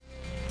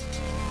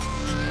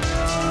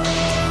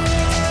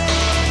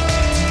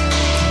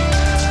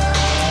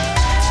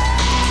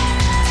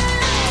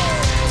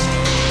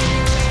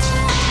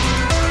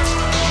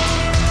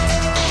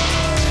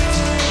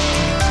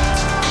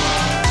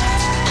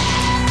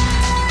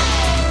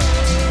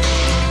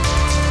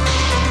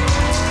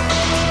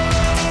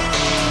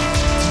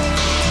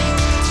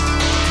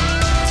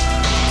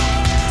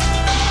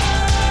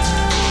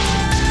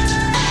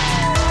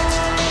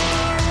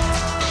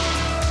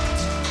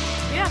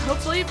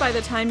by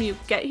the time you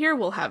get here,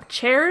 we'll have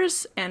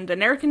chairs and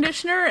an air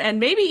conditioner and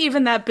maybe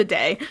even that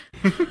bidet.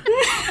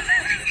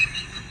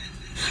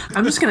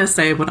 I'm just going to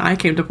say, when I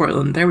came to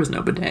Portland, there was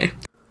no bidet.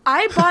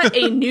 I bought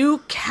a new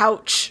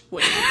couch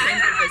when you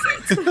came to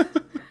visit.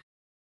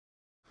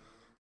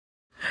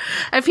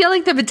 I feel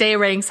like the bidet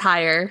ranks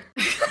higher.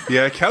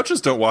 Yeah, couches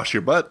don't wash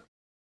your butt.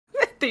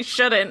 They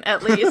shouldn't,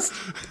 at least.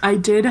 I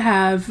did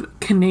have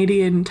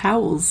Canadian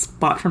towels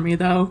bought for me,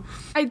 though.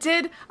 I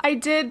did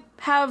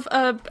have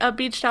a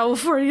beach towel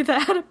for you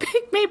that had a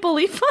big maple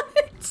leaf on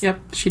it. Yep,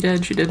 she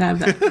did. She did have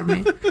that for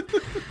me.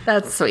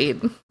 That's sweet.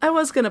 I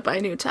was going to buy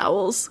new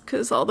towels,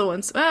 because all the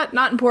ones...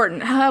 not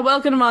important.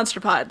 Welcome to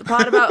Monster Pod, the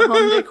pod about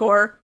home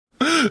decor.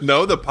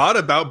 No, the pod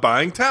about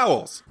buying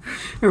towels.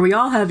 Where we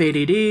all have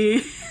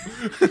ADD.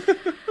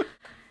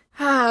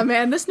 Ah,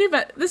 man, this new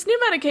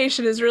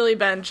medication has really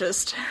been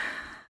just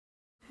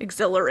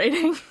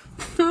exhilarating.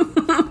 So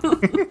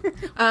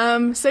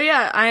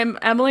yeah, I'm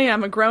Emily.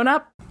 I'm a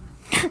grown-up.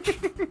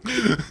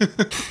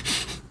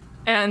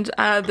 And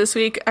this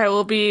week I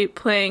will be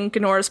playing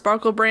Gnora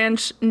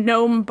Sparklebranch,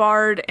 gnome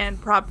bard,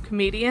 and prop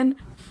comedian.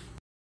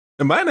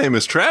 And my name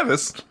is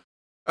Travis.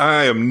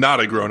 I am not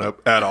a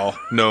grown-up at all.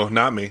 No,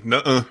 not me.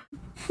 Nuh-uh.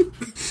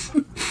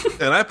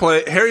 And I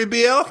play Harry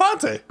B.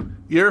 Elefante,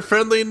 your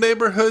friendly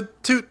neighborhood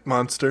toot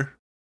monster.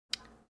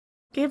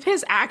 Give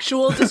his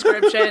actual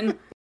description.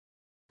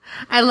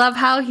 I love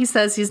how he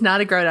says he's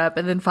not a grown-up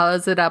and then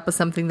follows it up with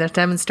something that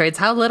demonstrates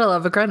how little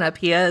of a grown-up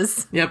he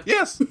is. Yep.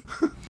 Yes.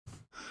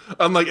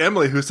 Unlike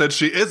Emily, who said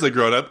she is a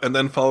grown-up and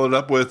then followed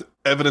up with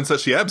evidence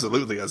that she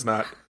absolutely is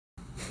not.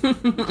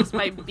 Just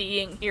by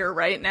being here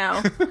right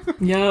now.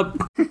 Yep.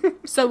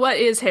 So what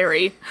is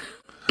Harry?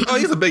 Oh,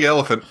 he's a big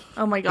elephant.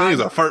 Oh my I god. think he's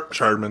a fart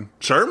Charmin.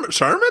 Charmin?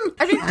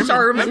 I mean,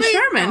 Charmin.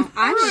 Sherman.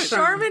 I'm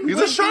Charmin He's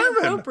would a be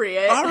Charmin.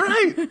 appropriate. All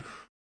right.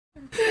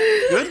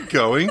 Good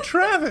going,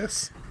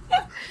 Travis.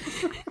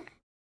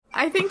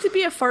 I think to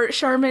be a fart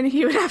Charmin,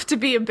 he would have to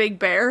be a big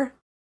bear.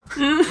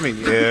 I mean,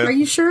 yeah. Are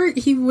you sure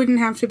he wouldn't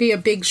have to be a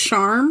big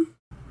charm?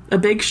 A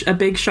big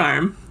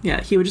charm.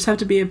 Yeah, he would just have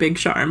to be a big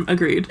charm.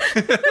 Agreed.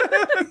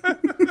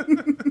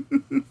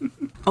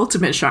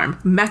 Ultimate charm.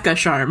 Mecha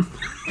charm.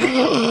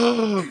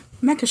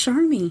 Mecha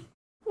Charmy.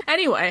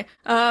 Anyway,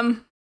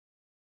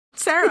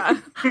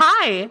 Sarah.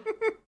 Hi.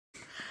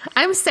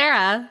 I'm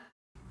Sarah.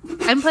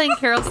 I'm playing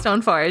Carol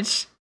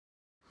Stoneforge.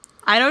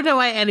 I don't know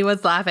why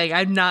anyone's laughing.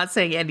 I'm not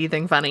saying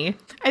anything funny.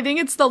 I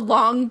think it's the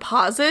long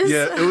pauses.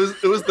 Yeah,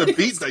 it was the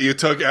beat that you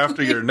took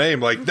after your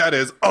name. Like, that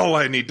is all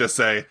I need to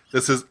say.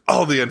 This is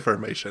all the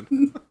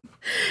information.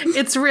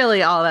 It's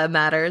really all that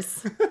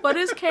matters. What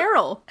is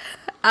Carol?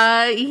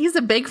 He's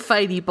a big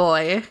fighty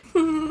boy.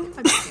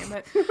 God damn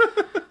it.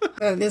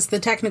 Is the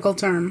technical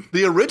term.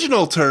 The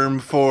original term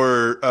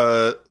for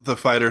the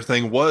fighter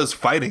thing was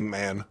fighting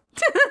man.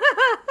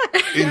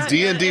 In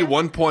D&D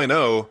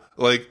 1.0,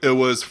 like, it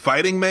was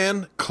fighting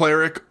man,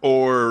 cleric,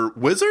 or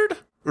wizard?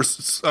 Or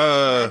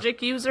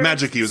Magic user?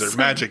 Magic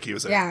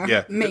user.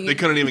 Yeah, They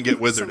couldn't even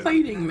get wizard in.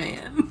 Fighting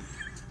man.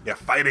 Yeah,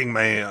 fighting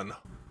man.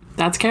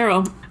 That's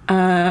Carol.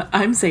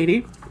 I'm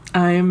Sadie.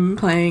 I'm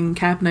playing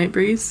Cap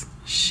Nightbreeze.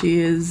 She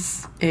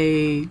is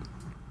a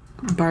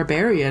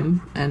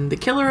barbarian and the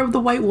killer of the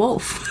White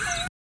Wolf.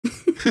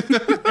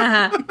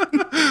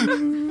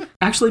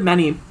 Actually,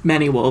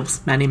 many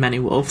wolves. Many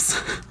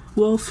wolves.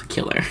 Wolf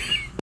killer.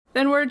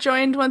 Then we're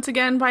joined once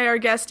again by our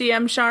guest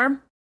DM,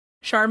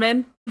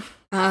 Charmin.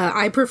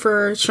 I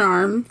prefer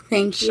charm.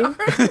 Thank you.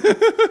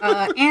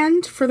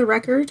 And for the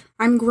record,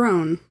 I'm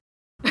grown.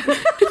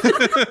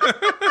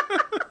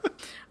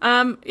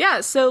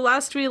 Yeah, so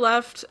last we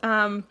left,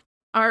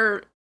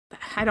 our,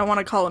 I don't want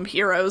to call them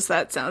heroes,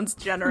 that sounds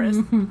generous.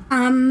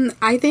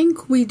 I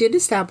think we did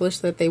establish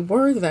that they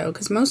were, though,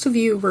 because most of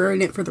you were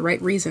in it for the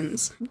right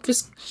reasons.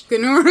 Just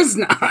Gnora's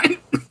not.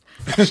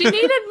 She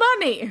needed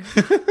money.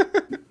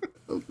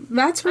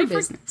 That's her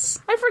business.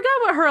 I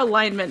forgot what her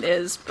alignment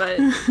is, but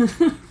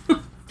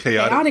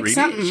Chaotic reading?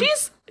 something.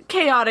 she's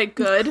chaotic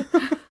good.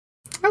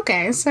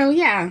 Okay, so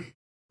yeah.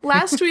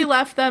 Last we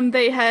left them,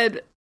 they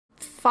had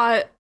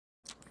fought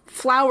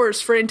flowers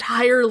for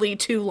entirely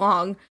too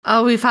long.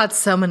 Oh, we've had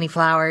so many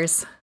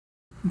flowers.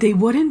 They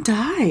wouldn't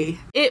die.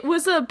 It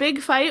was a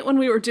big fight when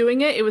we were doing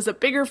it. It was a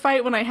bigger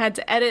fight when I had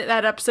to edit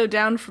that episode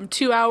down from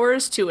 2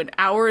 hours to 1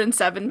 hour and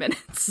 7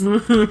 minutes.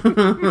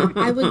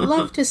 I would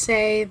love to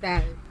say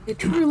that I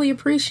truly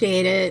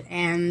appreciate it,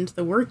 and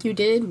the work you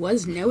did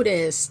was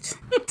noticed.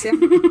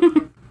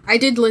 I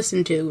did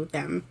listen to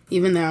them,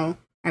 even though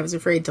I was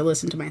afraid to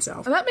listen to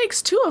myself. And that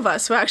makes 2 of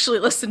us who actually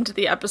listened to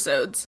the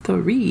episodes.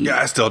 3.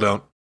 Yeah, I still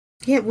don't.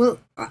 Yeah, well,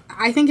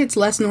 I think it's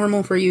less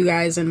normal for you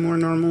guys and more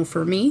normal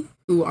for me,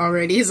 who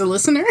already is a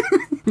listener.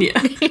 Yeah.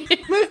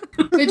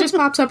 It just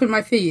pops up in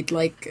my feed,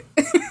 like...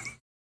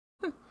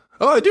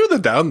 Oh, I do the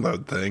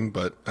download thing,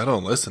 but I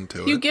don't listen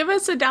to You it. give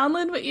us a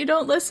download, but you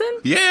don't listen?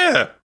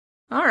 Yeah!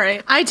 All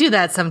right. I do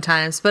that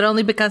sometimes, but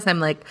only because I'm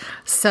like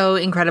so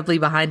incredibly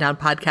behind on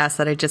podcasts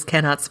that I just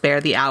cannot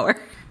spare the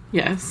hour.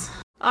 Yes.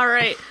 All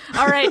right.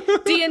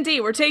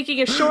 D&D, we're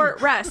taking a short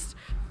rest.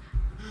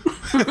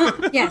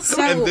 Yes.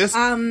 So, And this,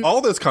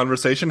 all this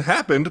conversation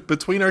happened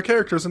between our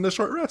characters in the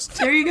short rest.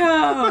 There you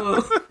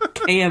go.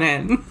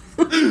 Canon.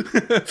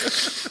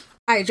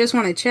 I just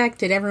want to check,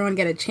 did everyone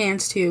get a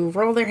chance to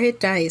roll their hit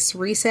dice,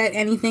 reset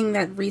anything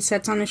that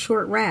resets on a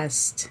short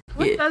rest?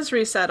 What does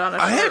reset on a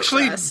short I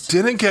actually rest?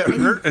 didn't get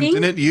hurt and think-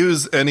 didn't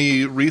use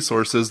any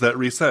resources that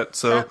reset,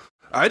 so Yeah.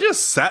 I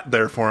just sat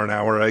there for an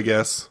hour, I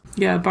guess.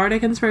 Yeah,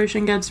 Bardic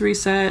Inspiration gets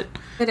reset.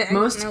 But I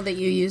Most- don't know that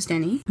you used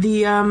any.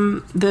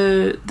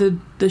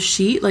 The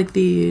sheet, like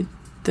the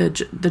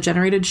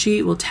generated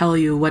sheet, will tell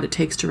you what it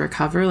takes to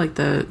recover, like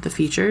the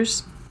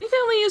features. You can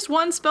only use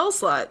one spell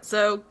slot,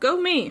 so go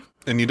me.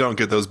 And you don't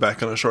get those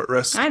back on a short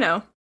rest. I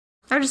know.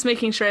 I'm just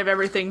making sure I have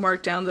everything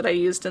marked down that I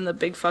used in the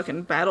big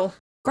fucking battle.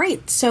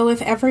 Great. So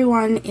if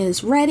everyone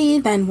is ready,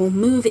 then we'll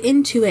move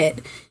into it.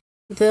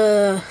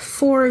 The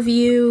four of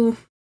you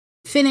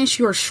finish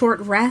your short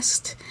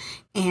rest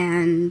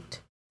and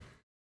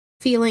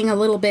feeling a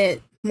little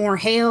bit more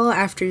hale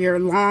after your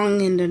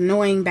long and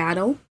annoying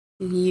battle.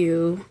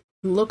 You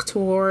look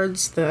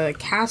towards the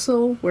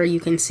castle where you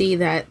can see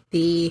that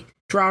the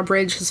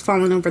drawbridge has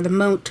fallen over the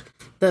moat.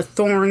 The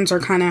thorns are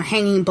kind of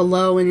hanging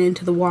below and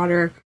into the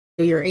water,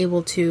 so you're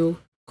able to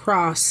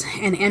cross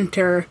and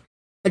enter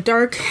a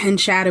dark and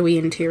shadowy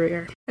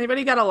interior.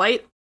 Anybody got a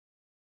light?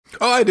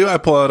 Oh, I do. I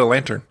pull out a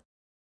lantern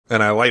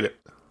and I light it.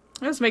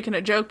 I was making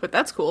a joke, but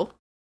that's cool.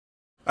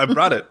 I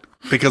brought it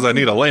because I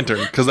need a lantern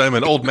because I'm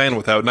an old man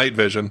without night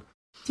vision.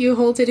 Do you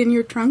hold it in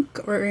your trunk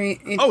or?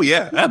 Oh,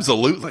 yeah,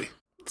 absolutely.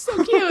 It's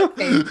so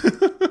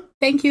cute.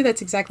 Thank you.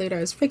 That's exactly what I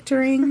was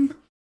picturing.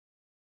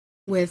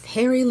 With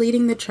Harry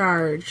leading the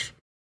charge,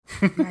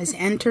 you guys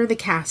enter the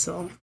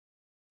castle.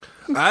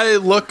 I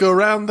look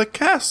around the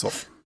castle.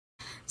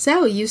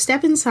 So you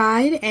step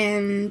inside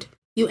and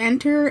you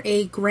enter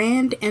a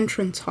grand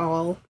entrance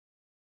hall.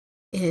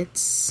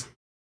 It's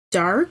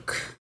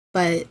dark,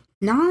 but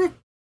not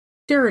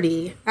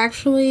dirty.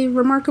 Actually,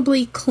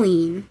 remarkably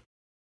clean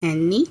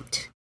and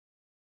neat.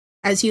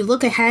 As you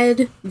look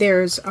ahead,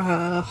 there's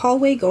a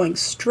hallway going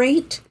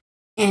straight,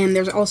 and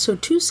there's also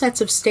two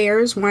sets of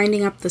stairs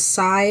winding up the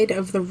side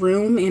of the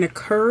room in a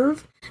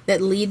curve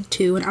that lead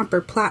to an upper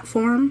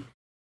platform.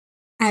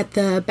 At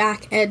the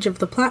back edge of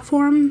the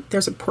platform,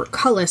 there's a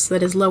portcullis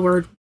that is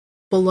lowered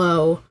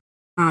below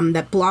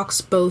that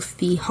blocks both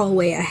the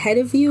hallway ahead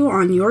of you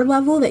on your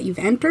level that you've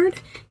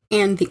entered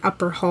and the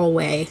upper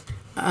hallway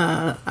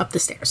up the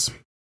stairs.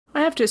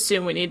 I have to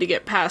assume we need to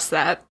get past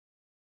that,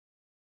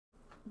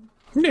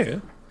 Yeah.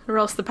 or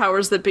else the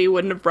powers that be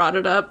wouldn't have brought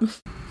it up.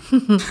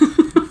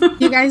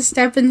 You guys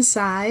step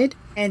inside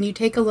and you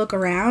take a look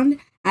around.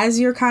 As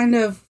you're kind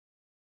of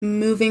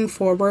moving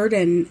forward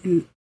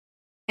and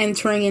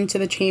entering into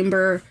the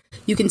chamber,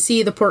 you can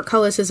see the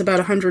portcullis is about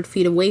 100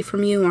 feet away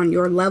from you on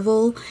your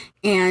level,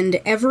 and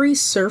every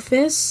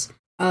surface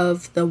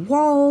of the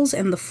walls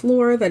and the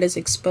floor that is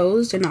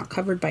exposed and not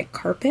covered by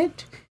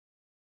carpet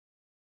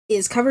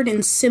is covered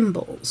in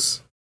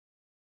symbols.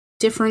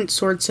 Different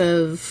sorts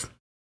of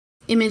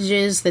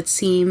images that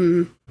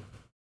seem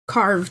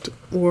carved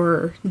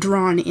or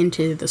drawn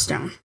into the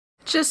stone.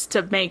 Just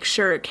to make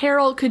sure,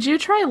 Carol, could you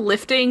try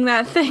lifting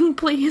that thing,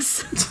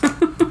 please?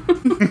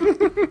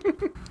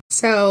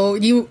 So,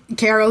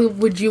 Carol,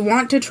 would you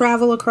want to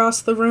travel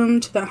across the room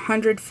to the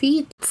 100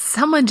 feet?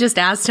 Someone just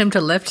asked him to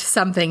lift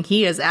something.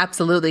 He is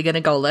absolutely going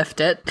to go lift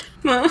it.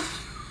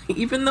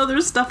 Even though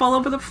there's stuff all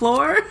over the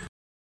floor.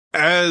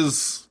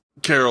 As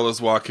Carol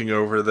is walking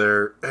over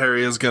there,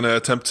 Harry is going to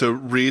attempt to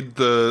read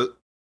the,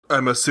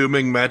 I'm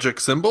assuming,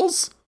 magic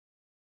symbols?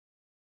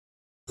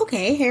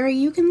 Okay, Harry,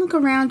 you can look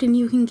around and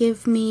you can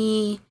give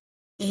me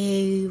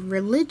a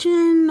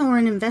religion or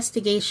an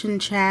investigation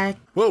check.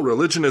 Well,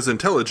 religion is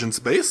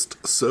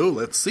intelligence-based, so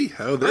let's see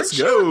how this Aren't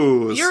you-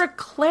 goes. You're a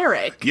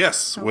cleric.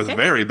 Yes, with Okay.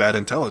 very bad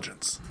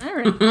intelligence. All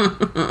right.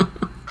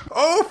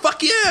 Oh,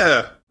 fuck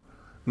yeah!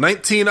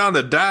 19 on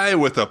the die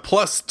with a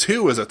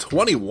 +2 is a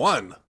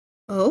 21.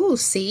 Oh,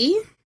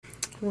 see?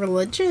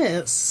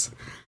 Religious.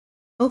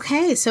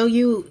 Okay, so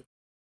you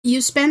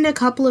spend a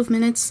couple of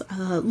minutes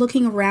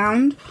looking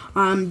around.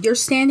 You're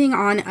standing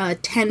on a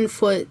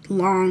 10-foot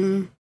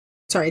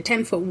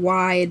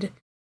wide,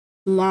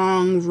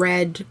 long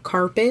red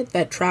carpet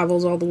that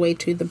travels all the way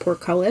to the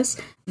portcullis.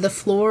 The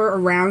floor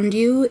around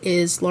you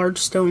is large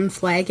stone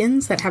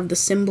flagons that have the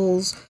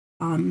symbols.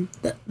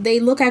 They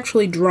look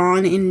actually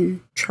drawn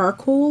in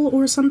charcoal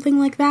or something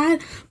like that,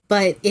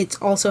 but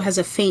it also has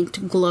a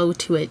faint glow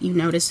to it, you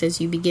notice as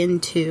you begin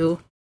to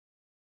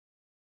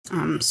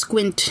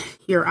squint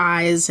your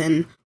eyes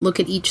and look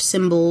at each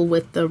symbol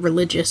with the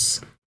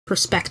religious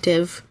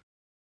perspective.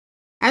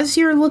 As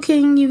you're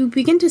looking, you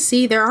begin to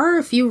see there are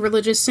a few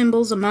religious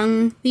symbols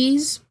among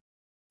these,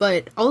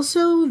 but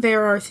also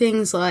there are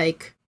things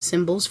like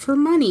symbols for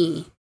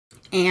money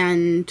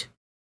and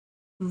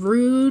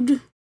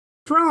rude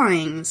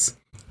drawings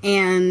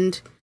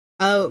and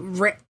a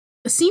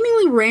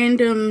seemingly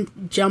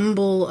random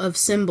jumble of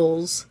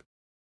symbols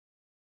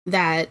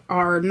that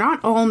are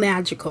not all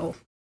magical,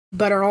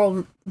 but are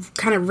all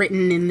kind of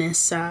written in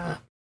this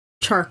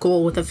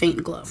charcoal with a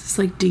faint glow. It's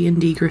like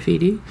D&D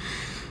graffiti.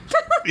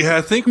 Yeah,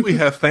 I think we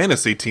have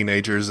fantasy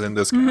teenagers in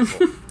this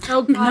castle.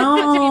 Oh god.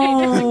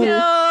 No.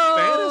 No.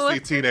 Fantasy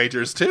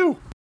teenagers, too.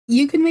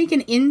 You can make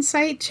an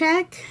insight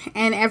check,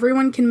 and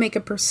everyone can make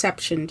a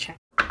perception check.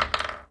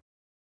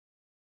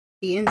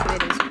 The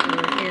insight is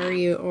for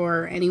Harry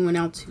or anyone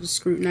else who's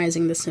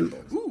scrutinizing the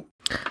symbols.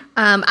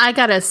 I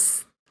got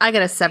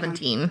a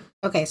 17.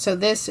 Okay, so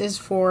this is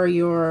for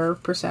your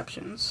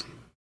perceptions.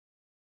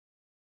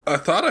 I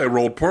thought I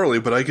rolled poorly,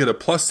 but I get a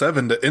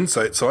 +7 to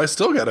insight, so I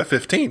still got a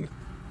 15.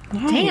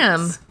 Nice.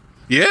 Damn.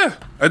 Yeah,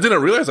 I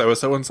didn't realize I was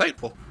so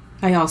insightful.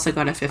 I also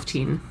got a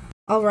 15.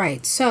 All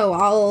right, so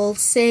I'll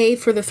say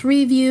for the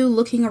three of you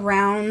looking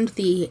around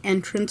the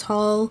entrance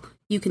hall,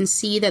 you can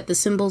see that the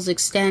symbols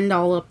extend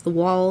all up the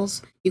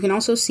walls. You can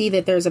also see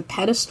that there's a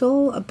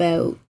pedestal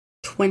about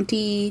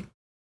 20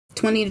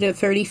 to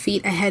 30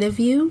 feet ahead of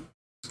you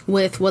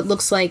with what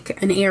looks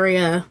like an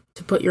area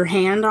to put your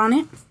hand on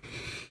it.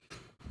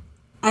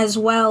 As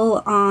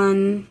well,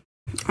 on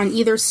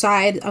either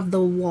side of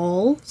the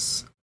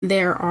walls,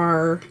 there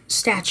are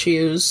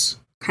statues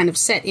kind of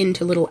set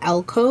into little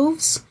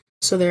alcoves.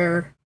 So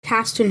they're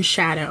cast in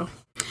shadow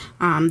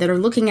that are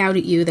looking out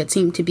at you that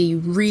seem to be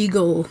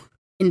regal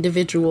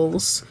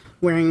individuals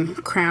wearing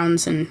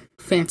crowns and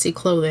fancy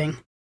clothing.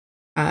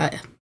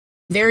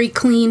 Very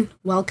clean,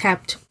 well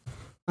kept,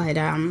 but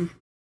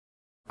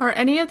Are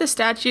any of the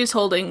statues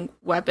holding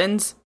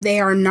weapons? they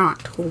are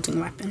not holding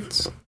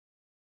weapons.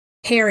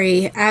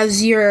 Harry,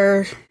 as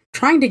you're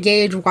trying to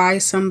gauge why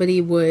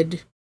somebody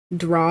would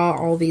draw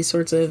all these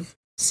sorts of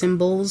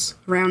symbols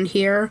around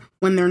here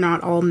when they're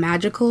not all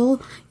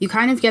magical, you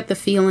kind of get the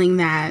feeling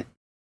that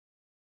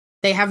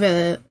they have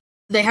a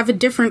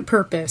different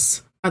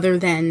purpose other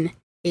than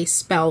a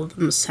spell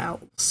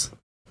themselves.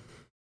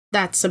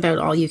 That's about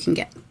all you can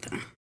get.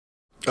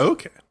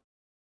 Okay.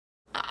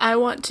 I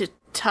want to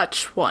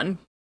touch one.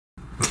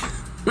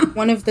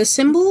 One of the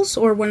symbols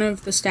or one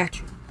of the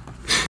statues?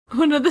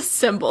 One of the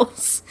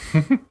symbols.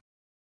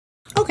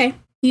 Okay.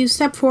 You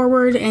step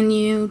forward and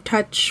you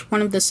touch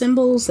one of the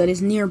symbols that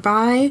is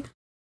nearby.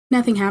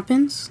 Nothing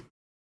happens.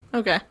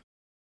 Okay.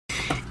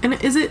 And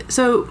is it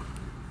so?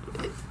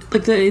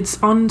 Like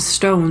it's on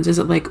stones. Is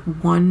it like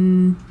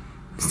one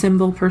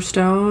symbol per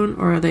stone,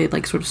 or are they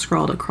like sort of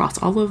scrawled across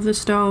all of the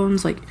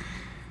stones? Like,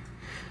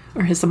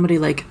 or has somebody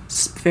like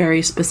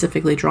very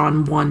specifically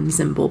drawn one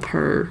symbol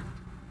per?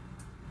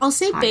 I'll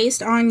say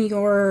based on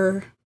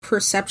your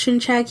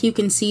perception check, you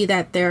can see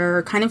that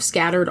they're kind of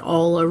scattered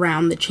all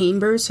around the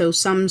chamber. So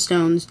some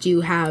stones do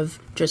have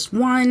just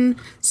one,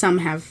 some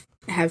have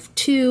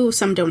two,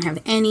 some don't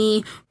have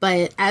any.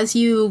 But as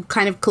you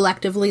kind of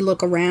collectively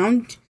look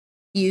around,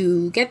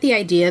 you get the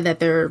idea that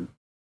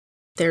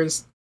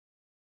there's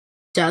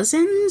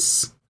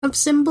dozens of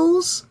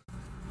symbols,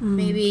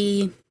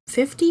 maybe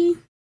 50,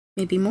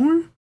 maybe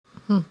more.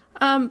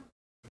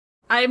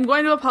 I'm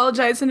going to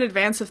apologize in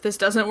advance if this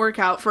doesn't work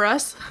out for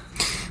us.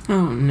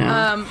 Oh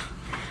no!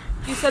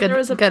 You said Good, there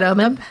was a good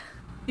omen.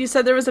 You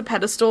said there was a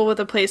pedestal with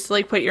a place to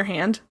like put your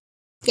hand.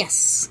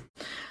 Yes.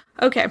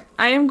 Okay,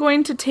 I am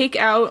going to take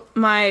out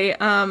my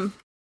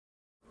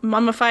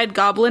mummified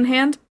goblin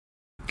hand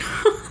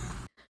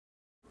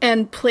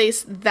and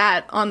place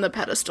that on the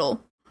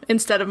pedestal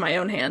instead of my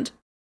own hand.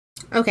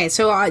 Okay,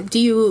 so do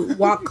you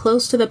walk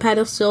close to the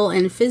pedestal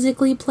and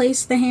physically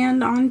place the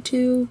hand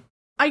onto?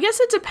 I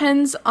guess it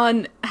depends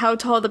on how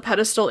tall the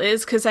pedestal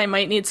is, because I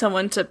might need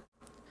someone to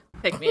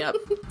pick me up.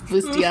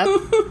 Boost you up.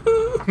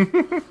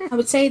 I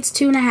would say it's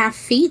 2.5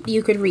 feet.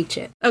 You could reach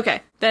it.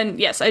 Okay, then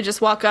yes, I just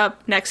walk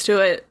up next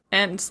to it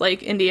and,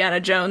 like Indiana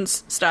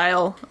Jones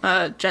style,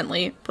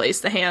 gently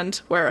place the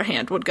hand where a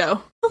hand would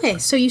go. Okay,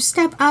 so you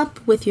step up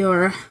with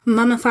your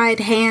mummified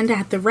hand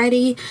at the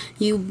ready.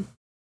 You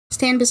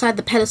stand beside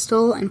the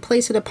pedestal and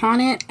place it upon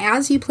it.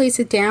 As you place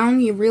it down,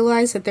 you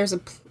realize that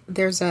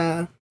there's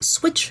a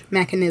switch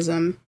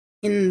mechanism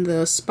in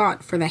the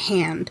spot for the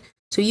hand.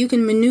 So you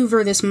can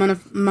maneuver this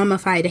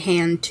mummified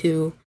hand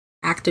to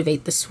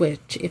activate the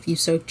switch if you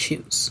so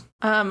choose.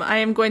 I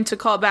am going to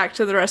call back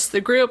to the rest of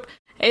the group.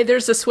 Hey,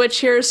 there's a switch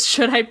here.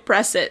 Should I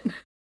press it?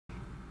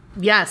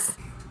 Yes.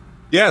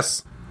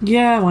 Yes.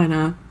 Yeah, why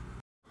not?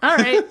 All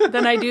right,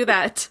 then I do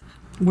that.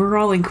 We're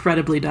all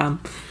incredibly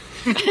dumb.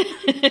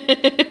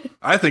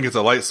 I think it's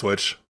a light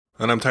switch,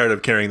 and I'm tired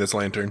of carrying this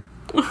lantern.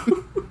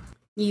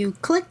 You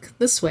click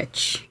the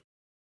switch.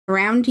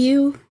 Around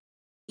you,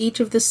 each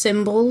of the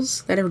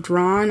symbols that are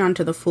drawn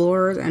onto the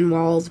floors and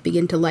walls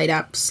begin to light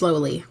up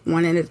slowly,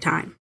 one at a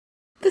time.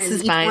 This As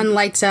is each fine. one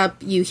lights up,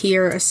 you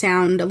hear a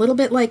sound a little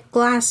bit like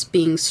glass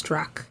being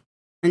struck,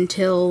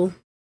 until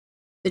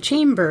the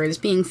chamber is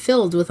being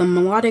filled with a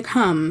melodic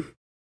hum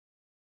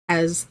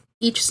as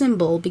each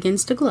symbol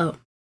begins to glow.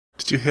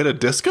 Did you hit a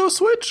disco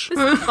switch?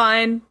 This is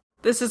fine.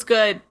 This is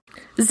good.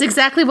 This is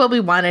exactly what we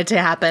wanted to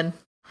happen.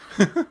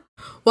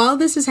 While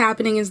this is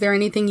happening, is there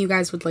anything you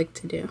guys would like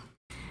to do?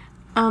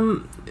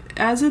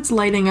 As it's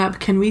lighting up,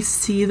 can we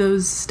see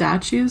those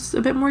statues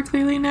a bit more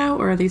clearly now,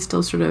 or are they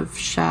still sort of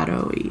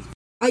shadowy?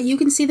 You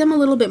can see them a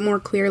little bit more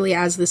clearly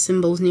as the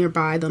symbols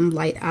nearby them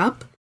light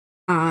up.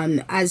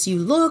 As you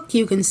look,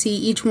 you can see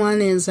each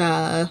one is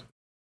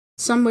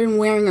someone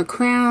wearing a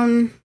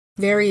crown,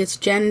 various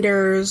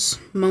genders,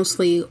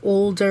 mostly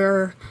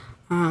older.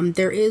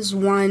 There is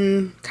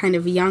one kind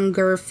of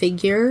younger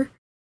figure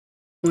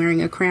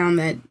wearing a crown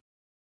that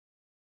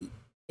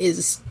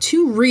is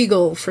too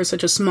regal for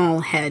such a small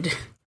head.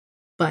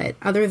 But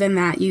other than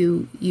that,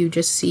 you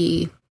just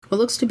see what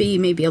looks to be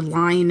maybe a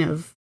line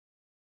of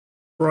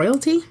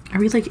royalty. Are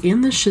we like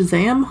in the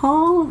Shazam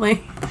hall?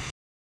 Like,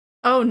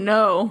 Oh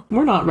no.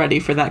 we're not ready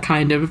for that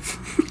kind of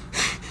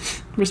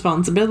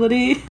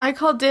responsibility. I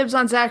call dibs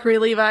on Zachary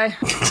Levi.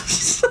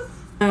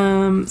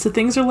 So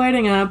things are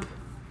lighting up.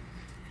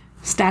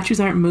 Statues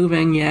aren't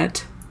moving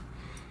yet.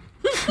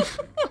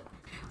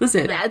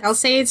 Listen, I'll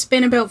say it's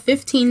been about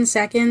 15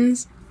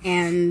 seconds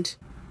and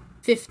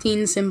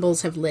 15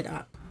 symbols have lit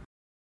up.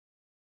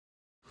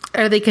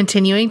 Are they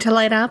continuing to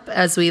light up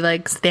as we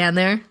like stand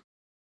there?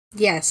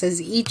 Yes,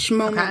 as each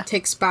moment Okay.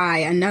 ticks by,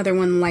 another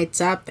one lights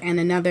up and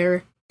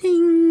another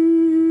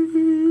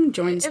ding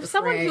joins If the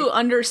someone fray. who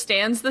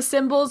understands the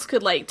symbols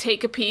could like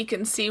take a peek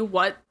and see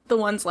what the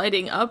ones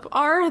lighting up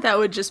are, that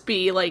would just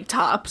be like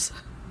tops.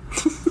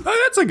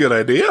 Oh, that's a good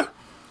idea.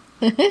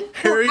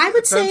 Harry, I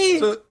would say-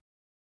 attempts to-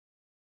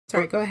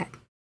 Sorry, go ahead.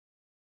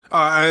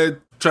 I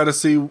try to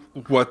see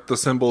what the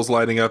symbols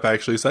lighting up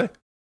actually say.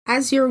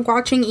 As you're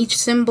watching each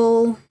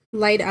symbol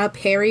light up,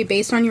 Harry,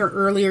 based on your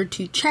earlier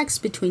 2 checks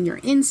between your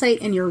insight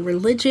and your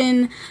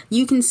religion,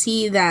 you can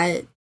see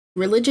that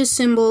religious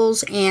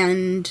symbols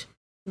and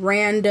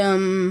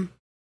random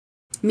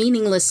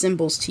meaningless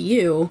symbols to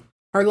you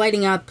are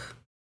lighting up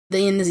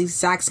in the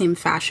exact same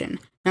fashion.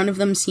 None of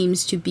them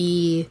seems to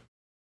be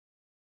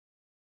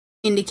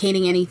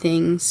indicating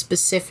anything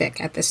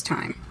specific at this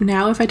time.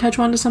 now if I touch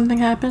one, does something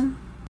happen?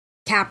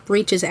 Cap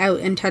reaches out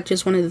and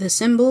touches one of the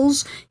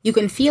symbols. You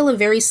can feel a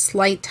very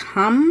slight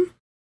hum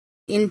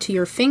into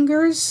your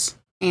fingers,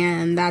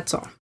 and that's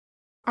all.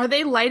 Are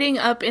they lighting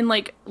up in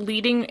like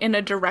leading in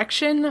a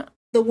direction?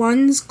 The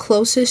ones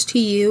closest to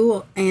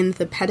you and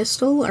the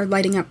pedestal are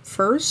lighting up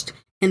first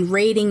and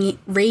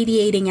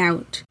radiating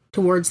out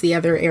towards the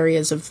other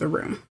areas of the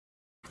room.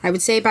 I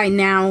would say by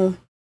now,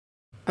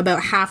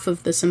 about half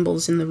of the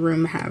symbols in the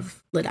room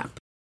have lit up.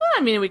 Well,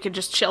 I mean, we could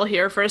just chill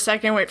here for a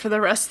second, wait for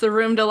the rest of the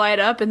room to light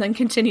up, and then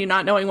continue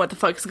not knowing what the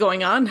fuck's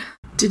going on.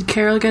 Did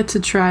Carol get to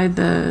try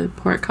the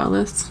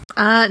portcullis?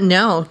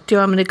 No. Do you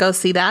want me to go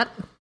see that?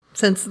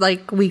 Since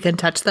like we can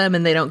touch them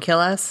and they don't kill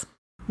us.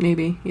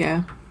 Maybe,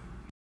 yeah.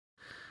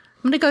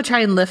 I'm gonna go try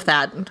and lift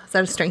that. Is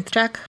that a strength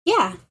check?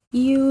 Yeah,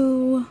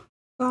 you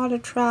gotta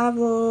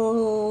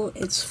travel.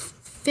 It's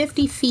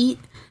 50 feet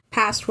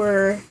past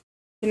where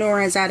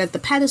Denora is at the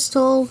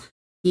pedestal.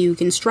 You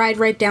can stride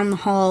right down the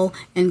hall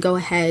and go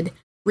ahead,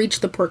 reach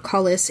the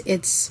portcullis.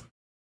 It's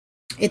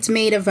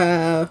made of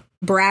a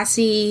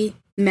brassy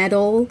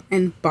metal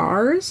and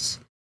bars.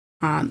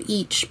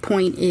 Each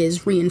point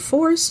is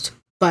reinforced,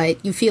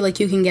 but you feel like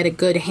you can get a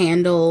good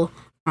handle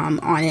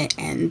on it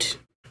and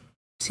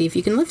see if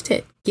you can lift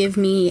it. Give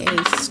me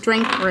a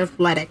strength or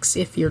athletics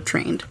if you're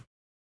trained.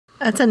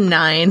 That's a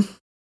 9.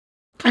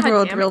 I God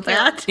rolled damn real it,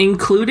 Carol. bad.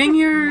 Including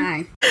your...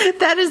 9.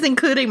 That is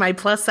including my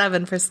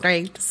 +7 for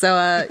strength.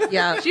 So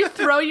yeah. Did you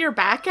throw your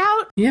back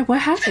out? Yeah, what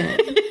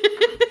happened?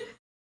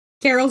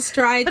 Carol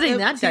strides Putting up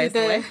that to dice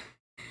away.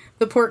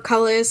 the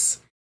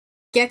portcullis,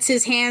 gets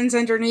his hands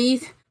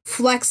underneath,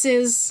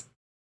 flexes,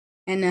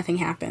 and nothing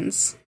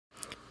happens.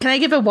 Can I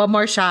give it one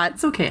more shot?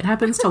 It's okay, it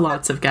happens to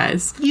lots of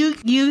guys.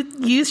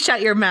 You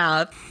shut your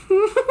mouth.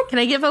 Can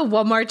I give it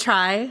one more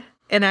try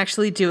and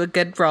actually do a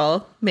good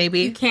roll?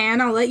 Maybe. You can.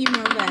 I'll let you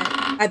know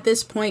that at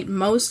this point,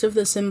 most of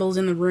the symbols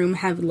in the room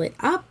have lit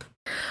up.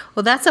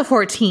 Well, that's a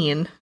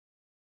 14.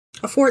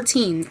 A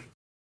 14.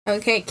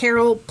 Okay,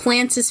 Carol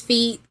plants his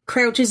feet,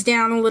 crouches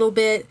down a little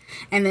bit,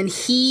 and then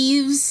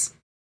heaves,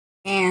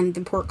 and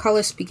the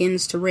portcullis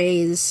begins to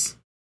raise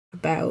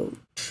about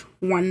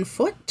 1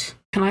 foot.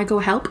 Can I go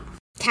help?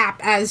 Cap,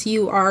 as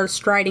you are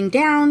striding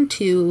down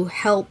to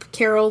help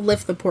Carol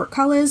lift the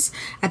portcullis.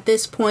 At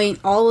this point,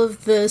 all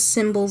of the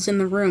symbols in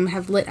the room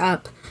have lit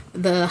up.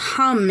 The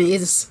hum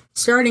is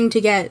starting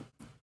to get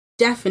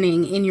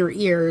deafening in your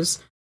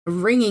ears, a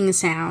ringing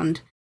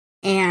sound,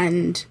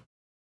 and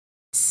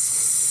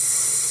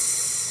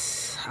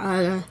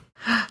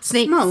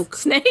Snake. smoke.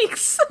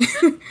 Snakes?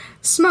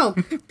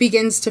 Smoke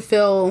begins to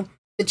fill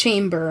the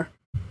chamber.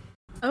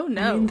 Oh I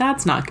no. mean,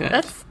 that's not good.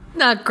 That's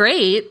not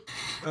great.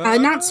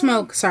 Not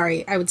smoke,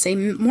 sorry. I would say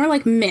more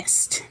like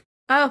mist.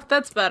 Oh,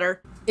 that's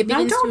better. It I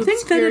begins don't to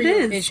think that obscure it your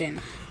is.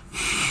 vision.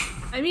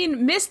 I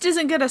mean, mist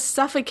isn't gonna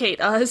suffocate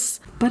us.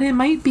 But it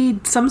might be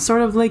some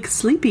sort of like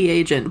sleepy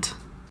agent.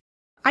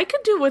 I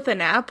could do with a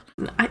nap.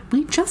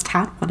 We just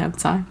had one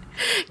outside.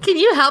 Can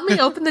you help me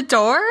open the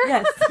door?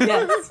 Yes,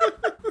 yes.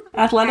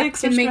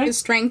 Athletics Can or make a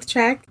strength?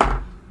 strength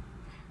check.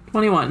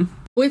 21.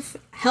 With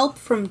help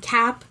from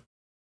Cap,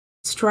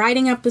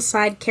 striding up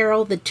beside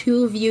Carol, the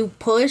two of you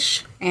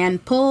push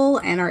and pull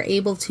and are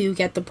able to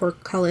get the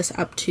portcullis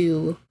up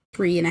to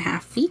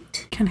 3.5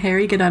 feet. Can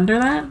Harry get under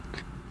that?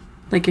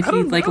 Like if I he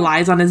don't like know.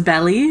 lies on his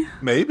belly?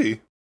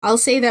 Maybe. I'll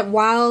say that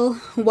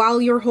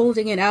while you're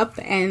holding it up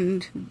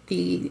and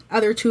the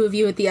other two of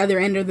you at the other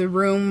end of the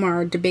room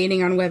are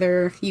debating on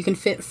whether you can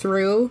fit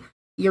through,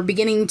 you're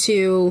beginning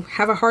to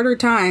have a harder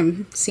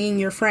time seeing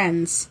your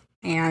friends,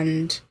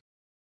 and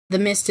the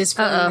mist is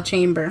filling the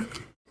chamber.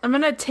 I'm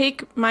gonna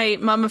take my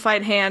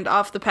mummified hand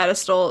off the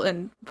pedestal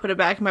and put it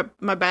back in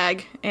my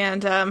bag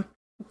and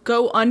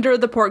go under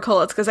the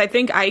portcullis because I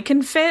think I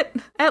can fit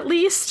at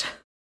least.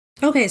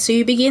 Okay, so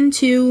you begin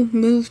to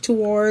move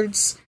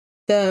towards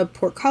the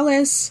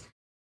portcullis.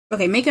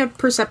 Okay, make a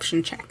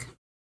perception check,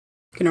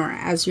 Kenora,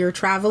 as you're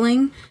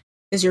traveling,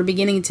 as you're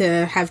beginning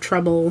to have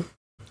trouble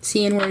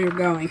seeing where you're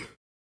going.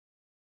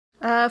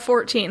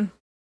 14.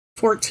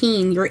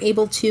 14, you're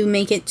able to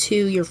make it to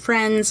your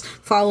friends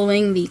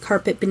following the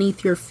carpet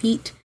beneath your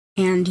feet,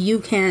 and you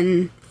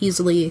can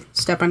easily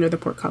step under the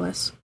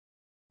portcullis.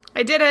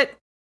 I did it.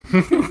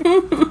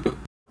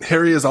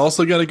 Harry is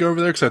also going to go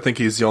over there because I think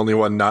he's the only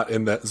one not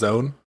in that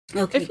zone.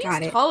 Okay, If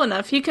got he's it. tall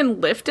enough, he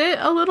can lift it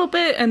a little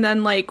bit and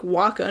then, like,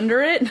 walk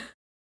under it.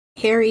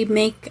 Harry,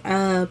 make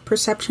a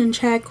perception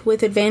check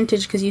with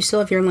advantage because you still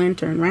have your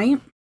lantern, right?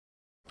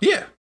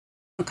 Yeah.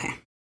 Okay.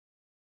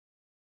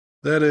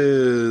 That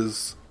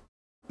is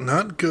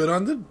not good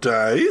on the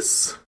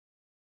dice.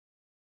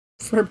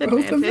 For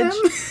both of them?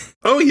 Advantage.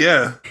 Oh,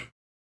 yeah.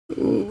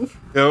 Ooh.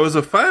 It was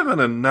a 5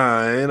 and a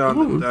 9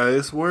 on the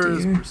dice. Where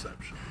is dear.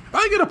 perception?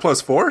 I get a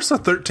 +4, so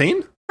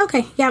 13.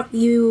 Okay, yeah,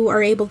 you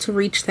are able to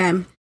reach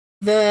them.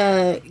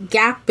 The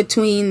gap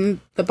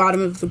between the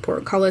bottom of the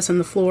portcullis and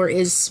the floor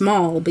is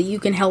small, but you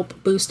can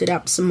help boost it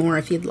up some more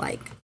if you'd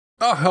like.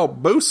 I'll help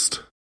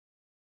boost.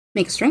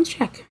 Make a strength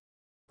check.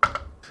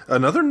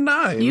 Another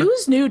 9.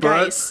 Use new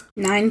But- dice.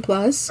 9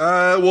 plus.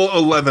 Well,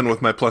 11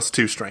 with my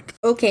 +2 strength.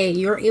 Okay,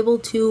 you're able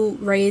to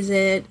raise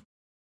it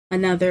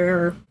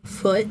another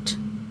foot,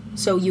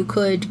 so you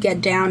could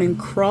get down and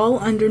crawl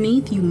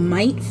underneath. You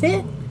might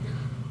fit,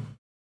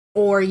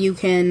 or you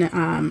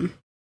can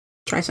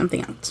try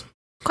something else.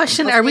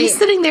 Question, Okay. are we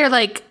sitting there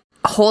like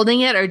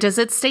holding it or does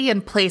it stay in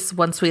place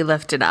once we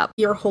lift it up?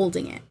 You're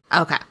holding it.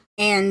 Okay.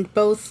 And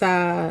both,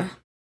 I'll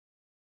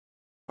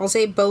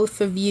say both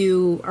of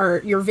you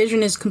are, your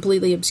vision is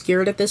completely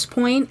obscured at this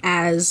point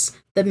as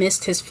the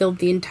mist has filled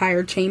the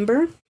entire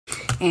chamber.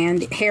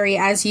 And Harry,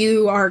 as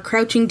you are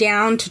crouching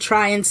down to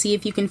try and see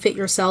if you can fit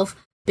yourself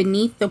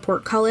beneath the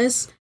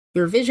portcullis,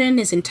 your vision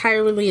is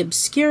entirely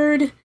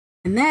obscured.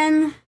 And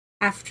then,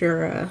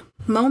 after a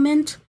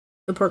moment,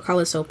 the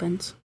portcullis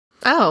opens.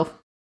 Oh.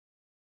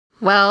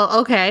 Well,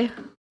 okay.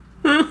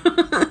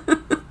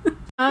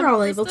 You're all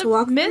Does able the to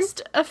walk through?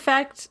 mist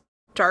affect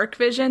dark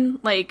vision?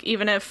 Like,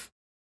 even if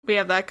we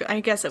have that, I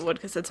guess it would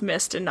because it's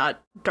mist and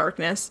not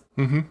darkness.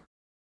 Mm-hmm.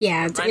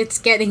 Yeah, it's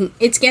getting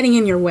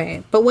in your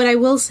way. But what I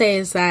will say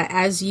is that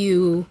as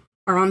you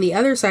are on the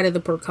other side of the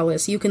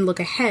portcullis, you can look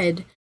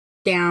ahead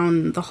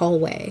down the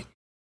hallway.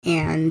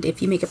 And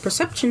if you make a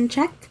perception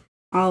check,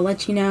 I'll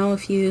let you know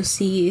if you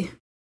see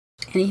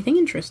anything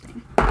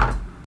interesting.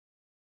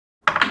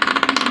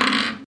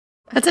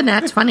 That's a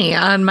nat 20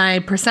 on my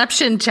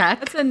perception check.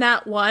 That's a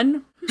nat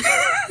 1.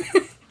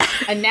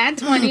 A nat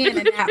 20 and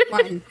a nat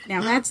 1.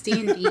 Now that's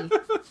D&D.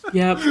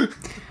 Yep.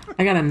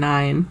 I got a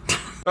 9.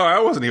 Oh, I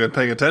wasn't even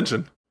paying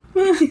attention.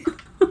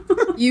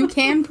 You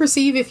can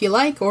perceive if you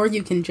like, or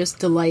you can just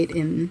delight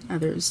in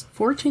others'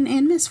 fortune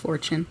and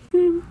misfortune.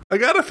 I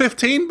got a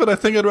 15, but I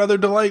think I'd rather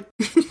delight.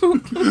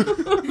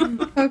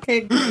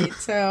 Okay, great.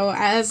 So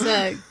as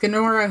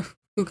Ganora,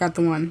 who got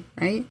the 1,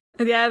 right?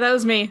 Yeah, that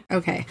was me.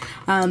 Okay.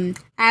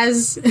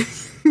 As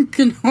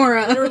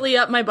Ganora Literally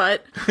up my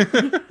butt.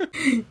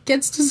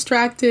 gets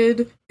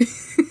distracted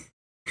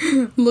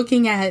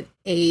looking at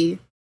a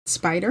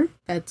spider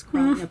that's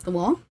crawling up the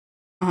wall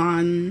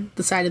on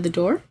the side of the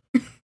door.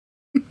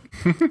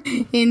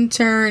 In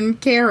turn,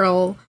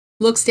 Carol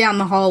looks down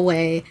the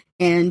hallway,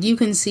 and you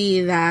can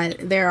see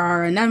that there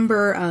are a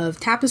number of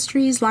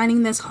tapestries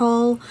lining this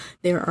hall.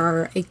 There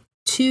are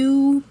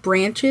 2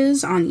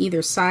 branches on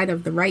either side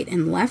of the right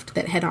and left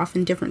that head off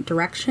in different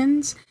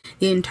directions.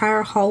 The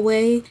entire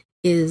hallway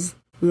is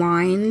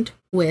lined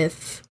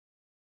with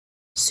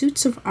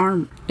suits of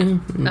armor.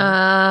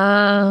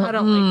 I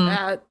don't like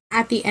that.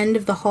 At the end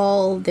of the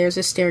hall, there's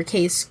a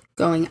staircase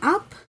going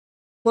up.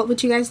 What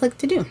would you guys like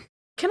to do?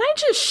 Can I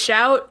just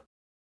shout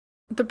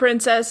the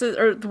princess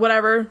or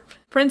whatever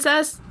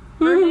princess,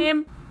 her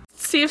name?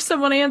 See if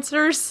someone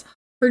answers.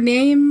 Her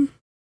name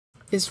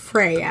is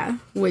Freya,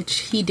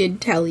 which he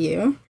did tell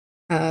you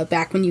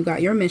back when you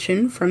got your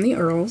mission from the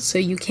Earl, so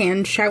you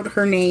can shout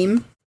her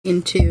name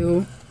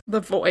into The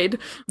void.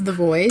 the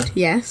void,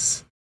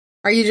 yes.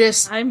 Are you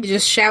just I'm- you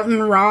just shouting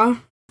raw?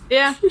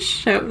 Yeah.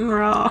 Shouting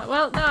raw.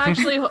 Well, no,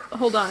 actually,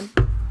 hold on.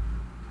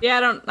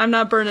 Yeah, I'm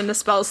not burning a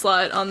spell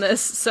slot on this,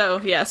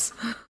 so yes.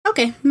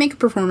 Okay, make a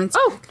performance.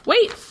 Oh,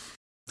 wait.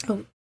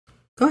 Go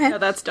ahead. No,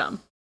 that's dumb.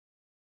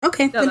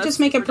 Okay, No, then that's just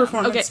make a super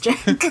dumb. performance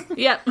check.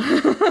 Yep.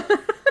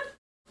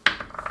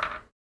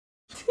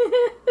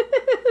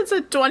 It's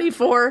a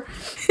 24.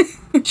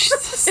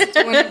 Jesus.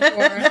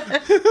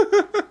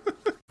 24.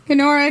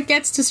 Kenora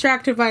gets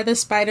distracted by the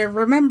spider,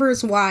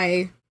 remembers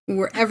why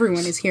where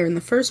everyone is here in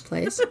the first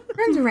place,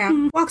 turns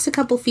around, walks a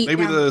couple feet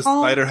Maybe down the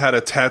hall. spider had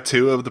a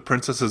tattoo of the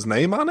princess's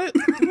name on it?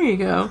 There you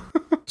go.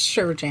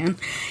 Sure, Jan.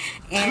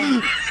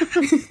 And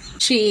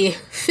she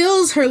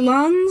fills her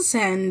lungs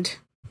and,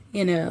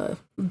 in a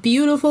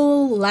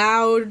beautiful,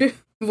 loud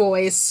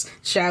voice,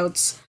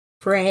 shouts,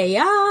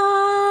 Freya!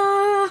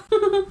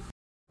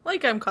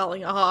 Like I'm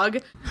calling a hog.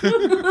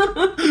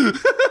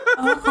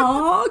 A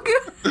hog?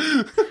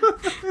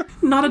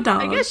 Not a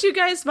dog. I guess you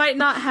guys might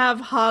not have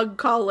hog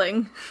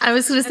calling. I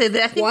was going to say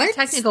that I think What? the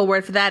technical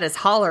word for that is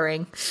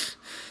hollering.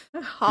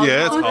 Hog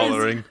Yeah, it's calling.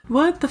 hollering.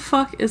 What the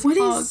fuck is What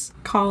hog is-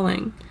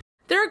 calling?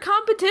 There are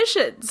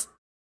competitions.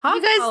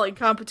 Hog guys- calling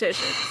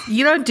competitions.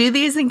 You don't do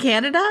these in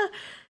Canada?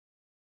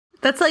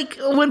 That's like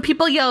when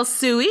people yell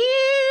 "suey."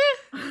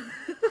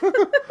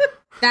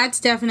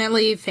 That's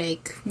definitely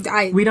fake.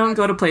 We don't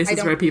go to I places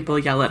don't- where people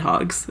yell at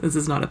hogs. This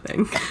is not a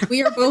thing.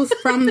 We are both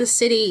from the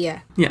city.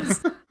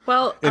 Yes.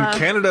 Well, In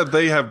Canada,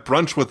 they have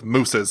brunch with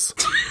mooses.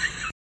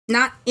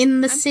 Not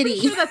in the pretty city.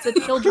 sure that's a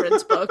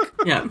children's book.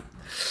 Yeah.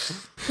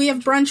 We have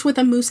brunch with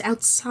a moose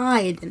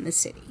outside in the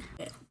city.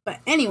 But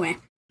anyway,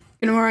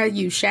 Nora,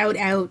 you shout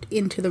out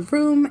into the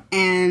room,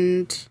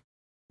 and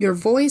your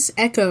voice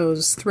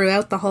echoes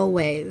throughout the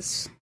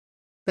hallways.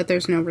 But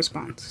there's no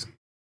response.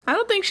 I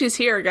don't think she's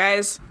here,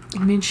 guys.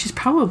 I mean, she's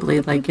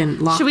probably like in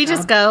lockdown. Should we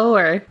just go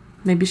or?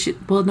 Maybe she.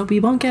 Well, no, we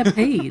won't get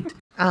paid.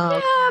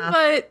 Oh, Yeah,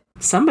 but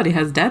Somebody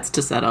has debts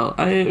to settle.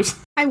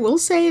 I will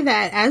say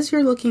that as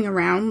you're looking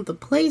around, the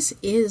place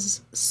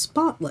is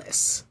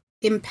spotless,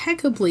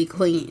 impeccably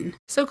clean.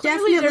 so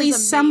clearly Definitely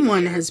there's a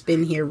someone maid here. has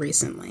been here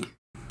recently.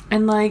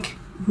 And like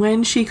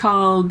when she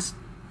called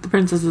the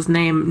princess's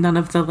name, none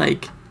of the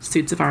like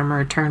suits of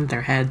armor turned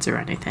their heads or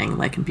anything,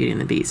 like in Beauty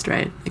and the Beast,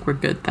 right? Like we're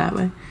good that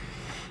way.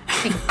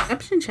 Make a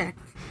perception check.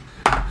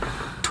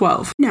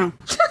 12. No.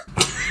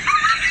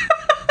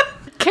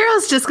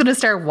 Carol's just going to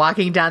start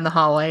walking down the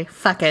hallway.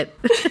 Fuck it.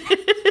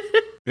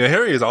 Yeah,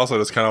 Harry is also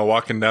just kind of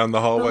walking down the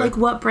But hallway. like,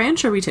 what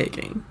branch are we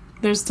taking?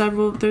 There's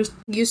several. There's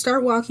You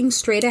start walking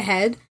straight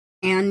ahead,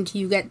 and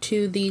you get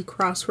to the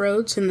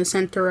crossroads in the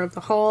center of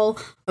the hall,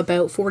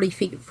 about 40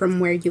 feet from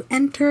where you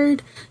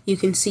entered. You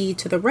can see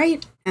to the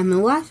right and the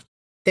left,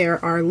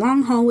 there are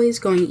long hallways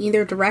going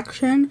either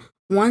direction.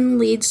 One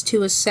leads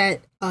to a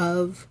set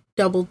of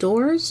double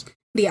doors.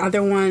 The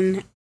other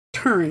one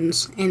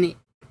turns, and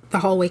the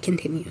hallway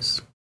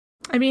continues.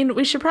 I mean,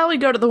 we should probably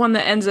go to the one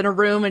that ends in a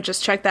room and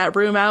just check that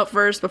room out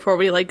first before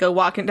we like go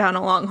walking down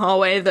a long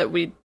hallway that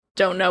we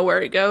don't know where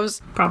it goes.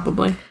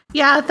 probably.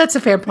 Yeah, that's a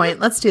fair point.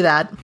 Let's do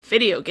that.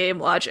 Video game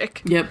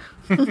logic. Yep.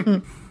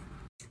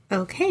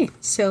 Okay,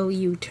 so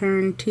you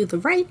turn to the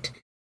right,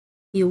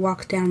 you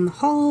walk down the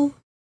hall,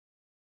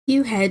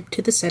 you head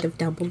to the set of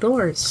double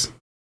doors.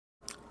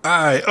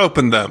 I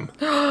opened them.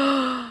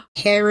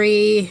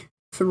 Harry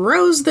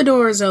throws the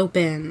doors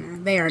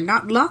open. They are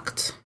not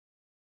locked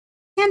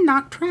and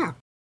not trapped.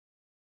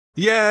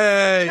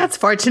 Yay! That's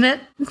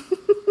fortunate.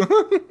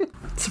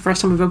 It's the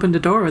first time we've opened a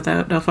door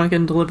without a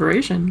fucking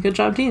deliberation. Good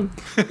job, team.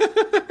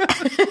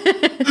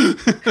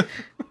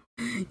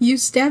 You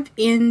step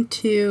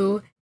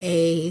into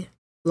a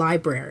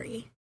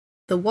library.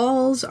 The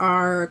walls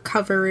are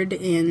covered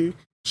in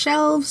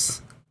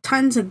shelves,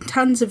 tons and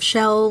tons of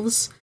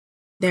shelves.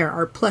 There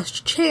are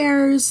plush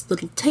chairs,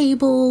 little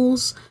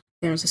tables.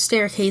 There's a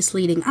staircase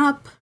leading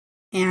up,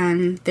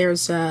 and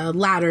there's a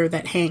ladder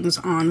that hangs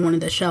on one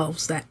of the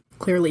shelves that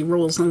clearly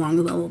rolls along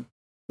the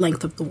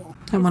length of the wall.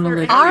 I want to there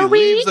live. Are Harry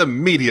we? leaves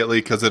immediately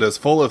because it is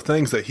full of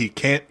things that he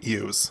can't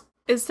use.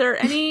 Is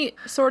there any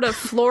sort of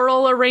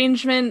floral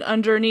arrangement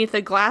underneath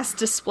a glass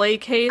display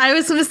case? I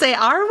was going to say,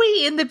 are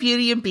we in the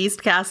Beauty and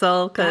Beast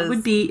castle? That Because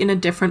would be in a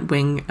different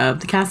wing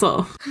of the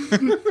castle.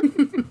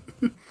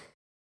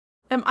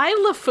 Am I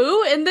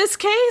LeFou in this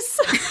case?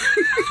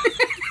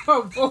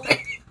 Oh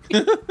boy.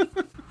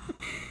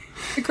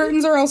 The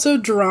curtains are also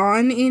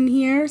drawn in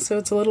here, so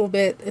it's a little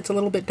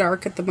bit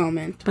dark at the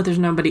moment. But there's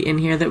nobody in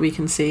here that we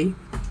can see.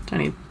 Do I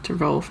need to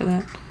roll for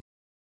that?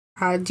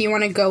 Do you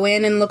want to go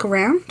in and look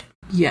around?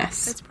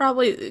 Yes. It's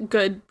probably a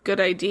good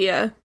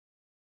idea.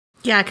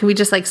 yeah, can we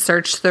just like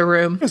search the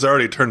room? He's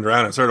already turned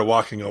around and started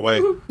walking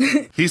away.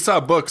 He saw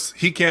books.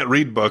 He can't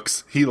read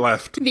books. He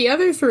left. The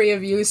other three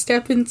of you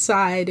step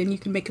inside, and you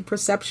can make a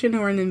perception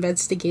or an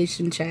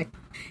investigation check.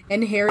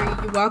 And Harry,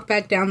 you walk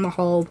back down the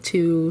hall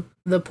to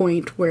the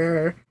point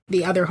where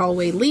the other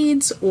hallway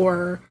leads,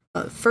 or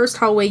first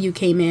hallway you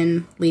came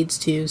in leads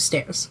to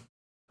stairs.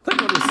 I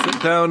think I'll just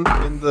sit down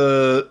in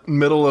the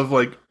middle of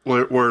like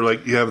where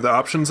like you have the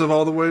options of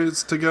all the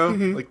ways to go,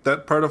 like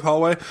that part of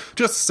hallway.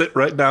 Just sit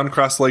right down,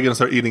 cross-legged, and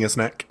start eating a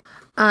snack.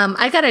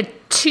 I got a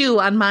 2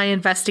 on my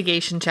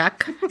investigation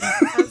check.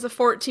 That was a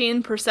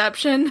 14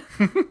 perception.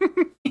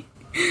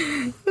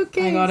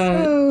 Okay,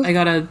 I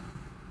got a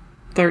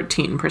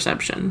 13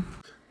 perception.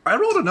 I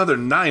rolled another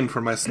 9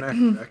 for my snack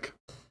check.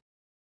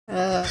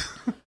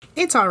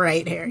 it's all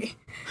right, Harry.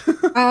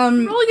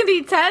 Rolling a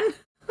d10.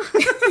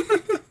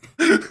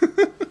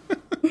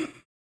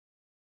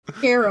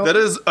 Carol. That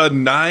is a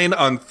 9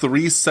 on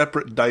 3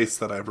 separate dice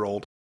that I've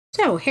rolled.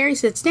 So, Harry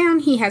sits down,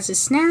 he has his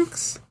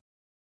snacks.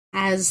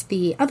 As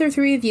the other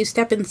three of you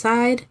step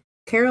inside,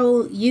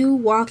 Carol, you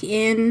walk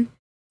in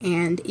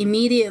and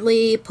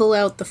immediately pull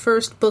out the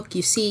first book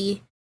you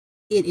see.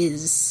 It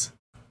is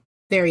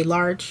very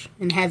large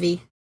and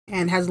heavy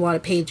and has a lot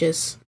of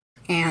pages.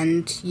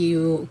 And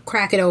you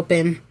crack it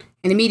open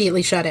and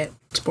immediately shut it.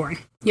 It's boring.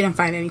 You don't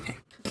find anything.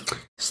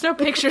 There's no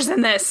pictures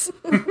in this.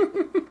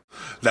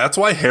 That's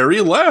why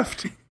Harry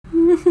left.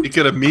 He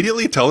could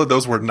immediately tell that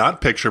those were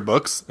not picture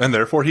books, and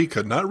therefore he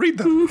could not read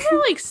them. Is there,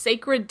 like,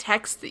 sacred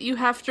texts that you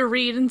have to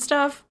read and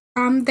stuff?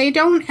 They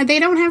don't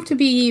have to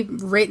be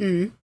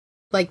written.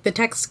 Like, the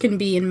text can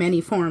be in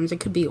many forms. It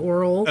could be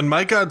oral. And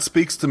my god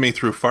speaks to me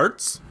through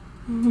farts.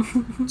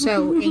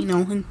 So,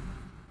 anal. And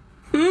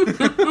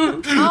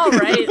All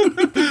right.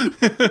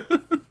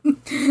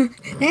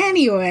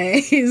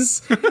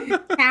 anyways,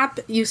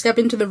 you step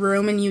into the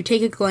room and you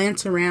take a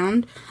glance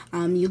around.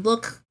 You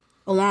look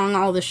along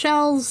all the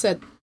shelves, at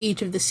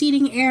each of the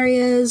seating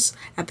areas,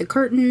 at the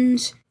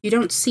curtains. You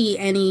don't see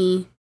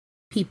any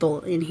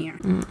people in here.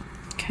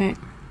 Okay.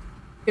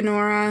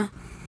 Ganora,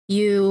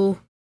 you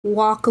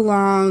walk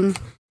along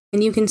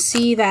and you can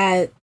see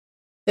that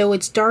though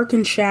it's dark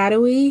and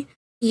shadowy,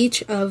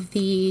 each of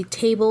the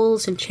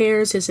tables and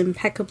chairs is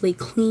impeccably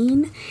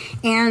clean,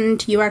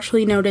 and you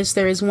actually notice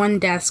there is one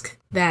desk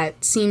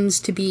that seems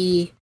to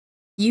be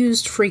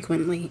used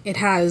frequently. It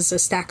has a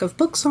stack of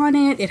books on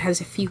it, it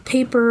has a few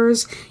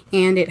papers,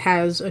 and it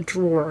has a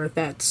drawer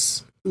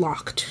that's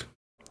locked.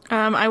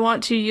 I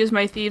want to use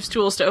my thieves'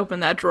 tools to open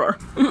that drawer.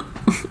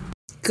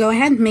 Go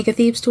ahead, make a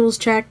Thieves' Tools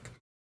check.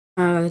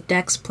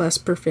 Dex plus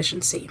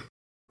proficiency.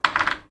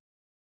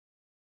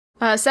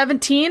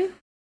 17?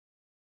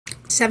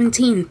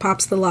 17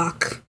 pops the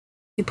lock.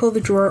 You pull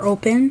the drawer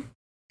open.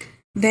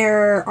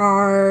 There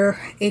are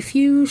a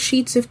few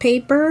sheets of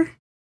paper,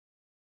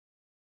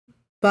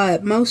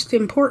 but most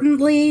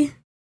importantly,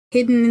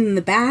 hidden in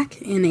the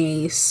back in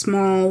a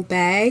small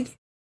bag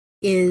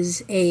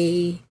is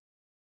a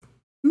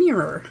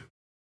mirror.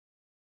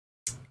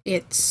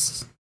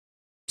 It's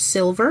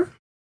silver,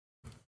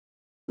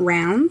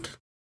 round,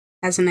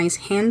 has a nice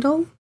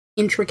handle,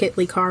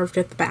 intricately carved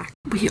at the back.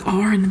 We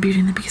are in the Beauty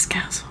and the Beast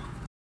castle.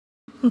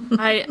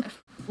 I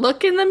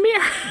look in the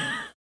mirror.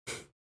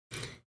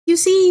 You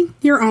see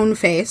your own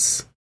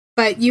face,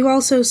 but you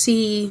also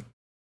see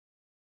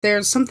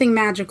there's something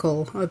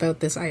magical about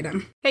this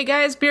item. Hey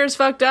guys, beer's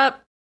fucked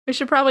up. We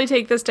should probably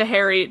take this to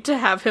Harry to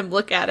have him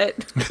look at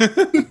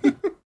it.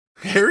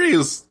 Harry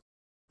is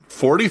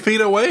 40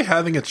 feet away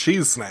having a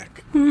cheese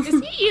snack. Is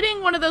he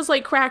eating one of those,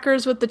 like,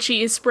 crackers with the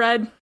cheese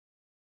spread?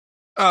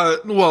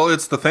 Well,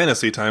 it's the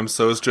fantasy time,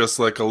 so it's just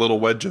like a little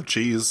wedge of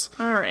cheese.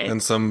 All right.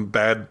 And some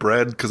bad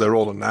bread, because I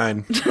rolled a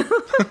 9.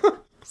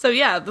 So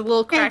yeah, the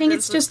little crackers. I think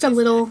it's just a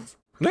little...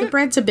 Yeah. The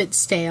bread's a bit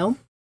stale.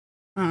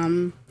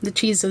 The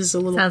cheese is a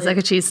little Sounds like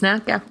a cheese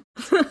snack, yeah.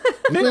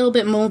 a little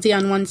bit moldy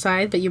on one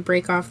side, but you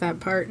break off that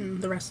part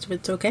and the rest of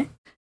it's okay.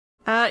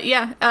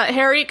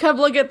 Harry, come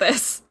look at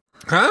this.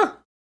 Huh?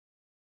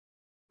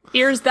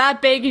 Ears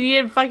that big and you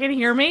didn't fucking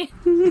hear me?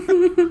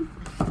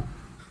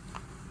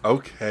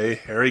 Okay,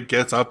 Harry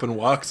gets up and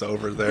walks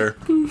over there.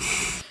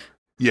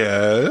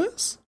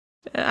 Yes?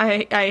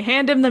 I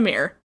hand him the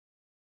mirror.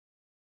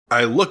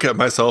 I look at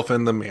myself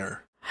in the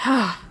mirror.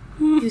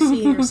 You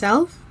see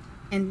yourself,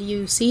 and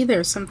you see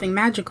there's something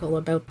magical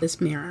about this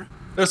mirror.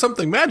 There's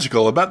something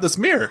magical about this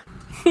mirror.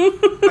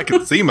 I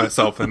can see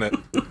myself in it.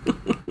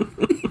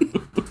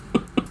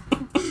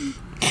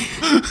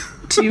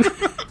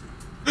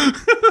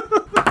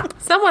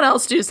 Someone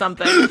else do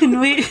something. Can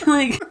we,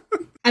 like...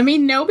 I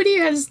mean, nobody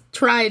has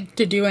tried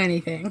to do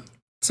anything.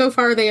 So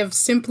far, they have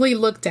simply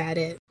looked at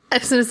it. I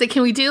was going to say,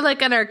 can we do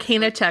like an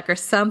Arcana check or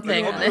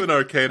something? I'll do an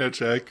Arcana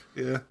check.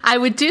 Yeah. I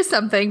would do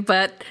something,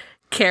 but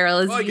Carol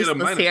is Well, I get a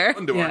useless here.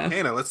 -1 to Yeah.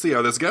 Arcana. Let's see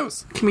how this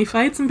goes. Can we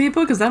fight some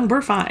people? Because then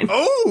we're fine.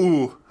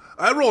 Oh!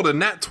 I rolled a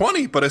nat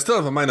 20, but I still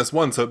have a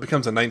 -1, so it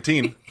becomes a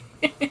 19.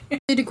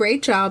 Did a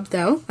great job,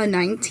 though. A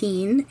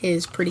 19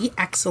 is pretty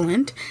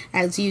excellent,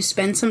 as you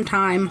spend some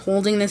time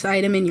holding this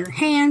item in your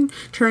hand,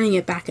 turning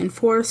it back and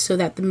forth so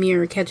that the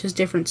mirror catches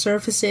different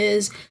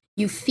surfaces.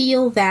 You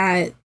feel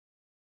that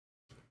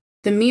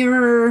the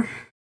mirror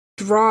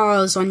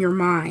draws on your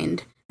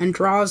mind and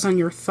draws on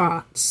your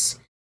thoughts.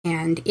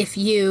 And if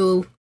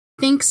you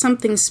think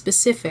something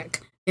specific,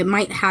 it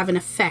might have an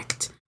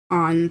effect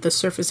on the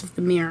surface of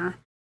the mirror.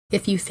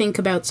 If you think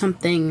about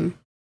something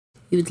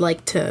you'd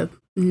like to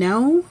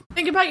know,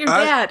 Think about your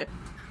dad.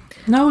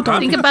 No, don't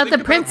Think about the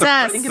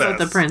princess. think about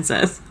the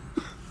princess.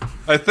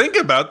 I think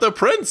about the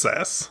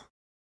princess.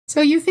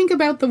 so you think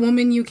about the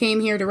woman you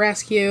came here to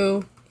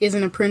rescue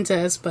isn't a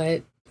princess,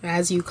 but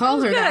as you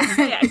call her I was gonna that,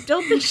 say, I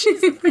don't think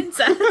she's a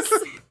princess.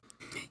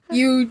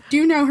 you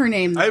do know her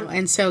name, though,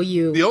 and so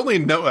you... The only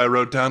note I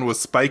wrote down was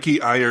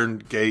Spiky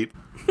Iron Gate.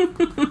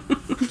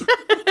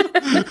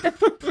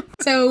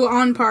 So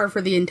on par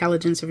for the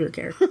intelligence of your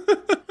character.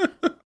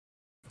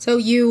 So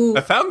you...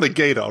 I found the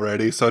gate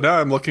already, so now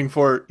I'm looking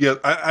for... Yeah,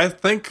 I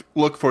think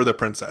look for the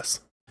princess.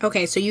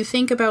 Okay, so you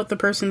think about the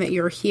person that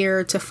you're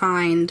here to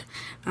find.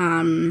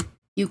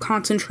 You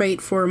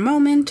concentrate for a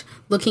moment,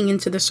 looking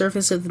into the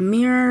surface of the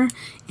mirror,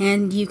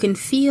 and you can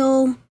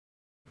feel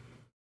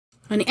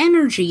an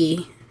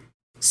energy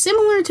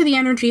similar to the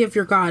energy of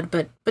your god,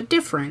 but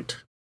different,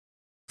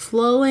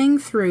 flowing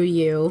through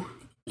you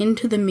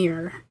into the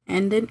mirror,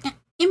 and an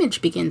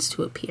image begins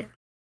to appear.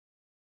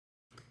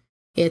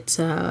 It's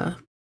a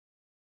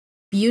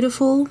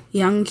beautiful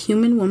young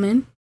human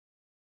woman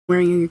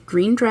wearing a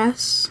green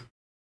dress.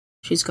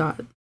 She's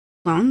got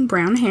long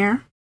brown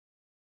hair,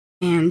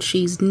 and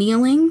she's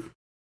kneeling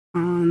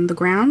on the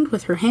ground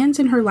with her hands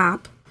in her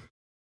lap.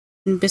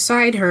 And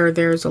beside her,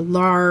 there's a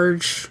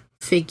large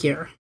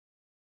figure.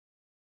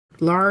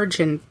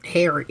 Large and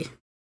hairy.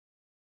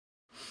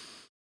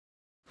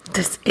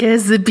 This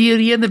is the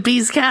Beauty and the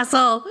Beast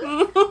castle.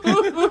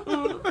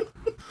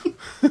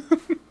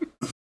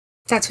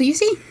 That's who you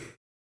see.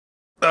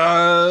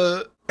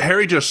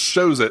 Harry just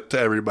shows it to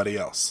everybody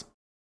else.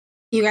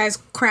 You guys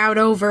crowd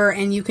over,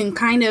 and you can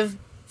kind of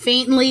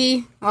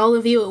faintly, all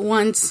of you at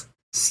once,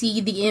 see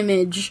the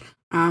image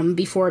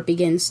before it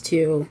begins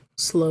to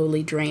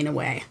slowly drain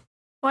away.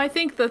 Well, I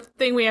think the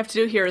thing we have to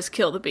do here is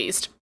kill the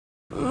beast.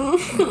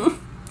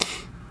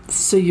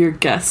 So you're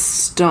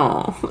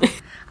Gaston.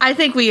 I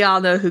think we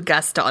all know who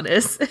Gaston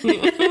is.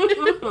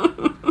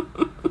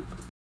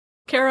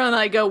 Kara and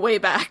I go way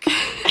back.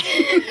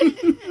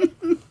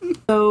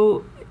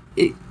 So,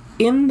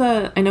 in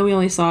the... I know we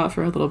only saw it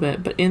for a little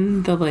bit, but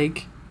in the,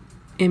 like,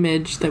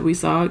 image that we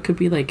saw, could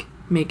we, like,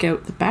 make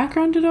out the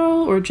background at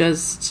all, or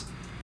just...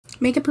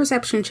 Make a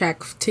perception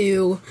check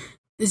to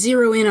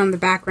zero in on the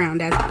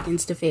background as it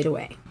begins to fade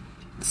away.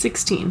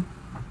 16.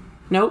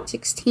 Nope.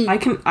 16. I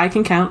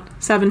can count.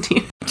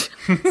 17.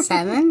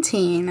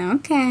 17,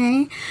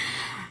 okay.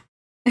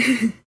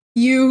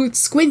 You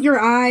squint your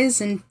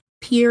eyes and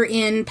peer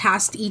in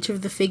past each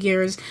of the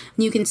figures,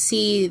 and you can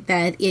see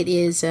that it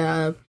is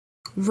a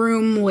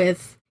room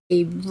with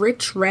a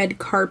rich red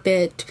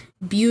carpet,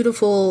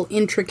 beautiful,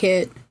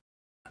 intricate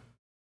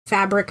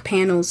fabric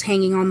panels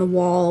hanging on the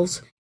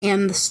walls,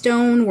 and the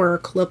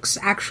stonework looks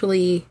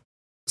actually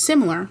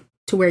similar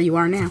to where you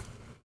are now.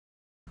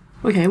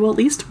 Okay, well, at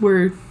least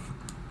we're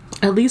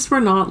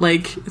not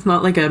like... It's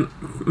not like a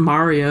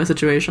Mario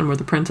situation where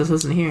the princess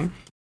isn't here.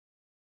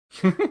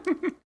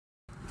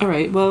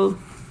 Alright, well,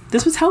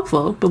 this was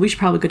helpful, but we should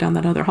probably go down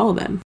that other hall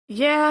then.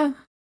 Yeah.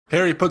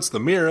 Harry puts the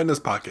mirror in his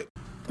pocket.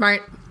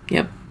 Smart.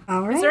 Yep.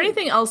 All right. Is there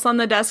anything else on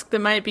the desk that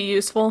might be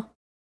useful?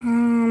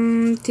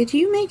 Did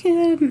you make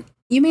a...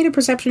 You made a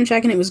perception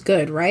check and it was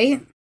good,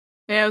 right?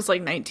 Yeah, it was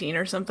like 19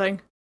 or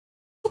something.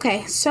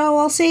 Okay, so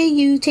I'll say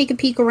you take a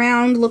peek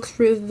around, look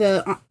through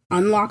the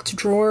unlocked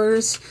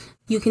drawers.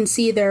 You can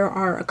see there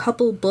are a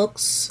couple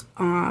books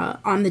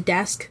on the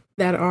desk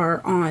that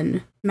are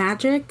on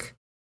magic.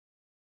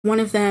 One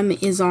of them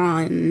is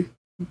on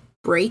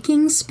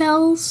breaking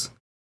spells.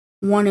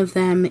 One of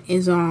them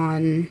is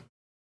on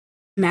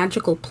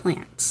magical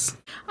plants.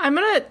 I'm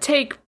gonna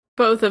take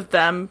both of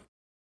them.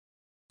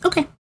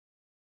 Okay.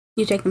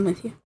 You take them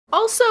with you.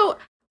 Also,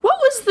 what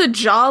was the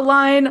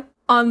jawline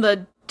on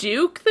the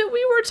Duke that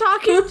we were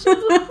talking to?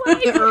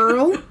 The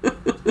Earl.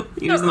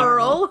 The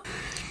Earl.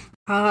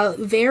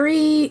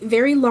 Very,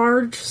 very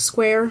large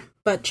square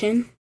butt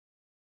chin.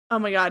 Oh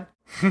my god.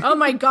 Oh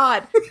my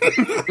god.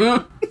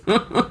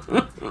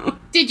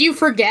 Did you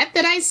forget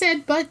that I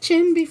said butt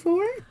chin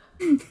before?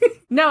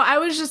 No, I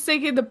was just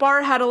thinking the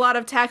bar had a lot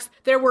of tax.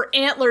 There were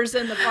antlers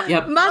in the bar.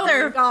 Yep.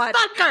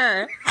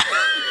 Motherfucker.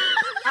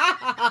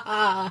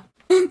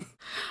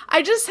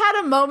 I just had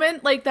a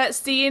moment like that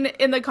scene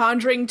in The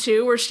Conjuring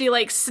 2 where she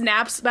like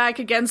snaps back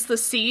against the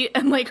seat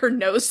and like her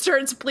nose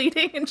starts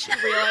bleeding and she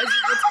realizes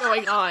what's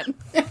going on.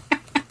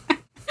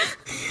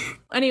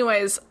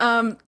 Anyways,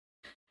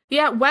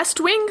 yeah, West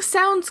Wing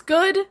sounds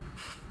good.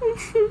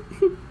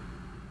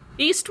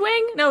 East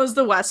Wing? No, it was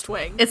the West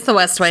Wing. It's the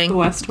West Wing. The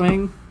West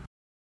Wing.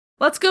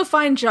 Let's go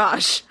find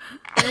Josh.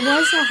 There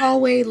was a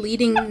hallway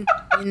leading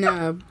in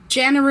a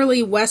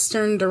generally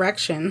western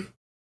direction.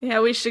 Yeah,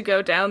 we should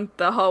go down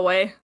the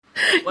hallway.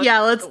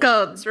 Yeah, let's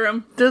go. This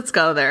room. Let's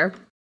go there.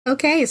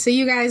 Okay, so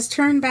you guys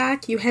turn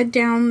back, you head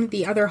down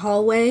the other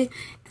hallway.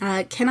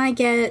 Can I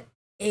get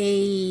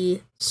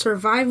a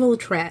survival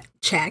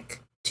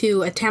check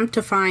to attempt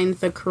to find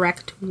the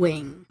correct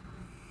wing?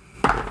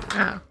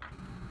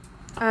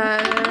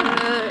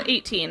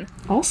 18.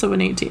 Also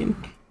an 18.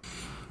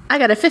 I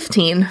got a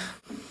 15.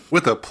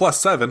 With a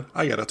 +7,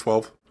 I got a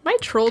 12. My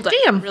troll dice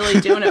Damn. is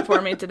really doing it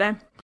for me today.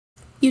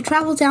 You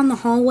travel down the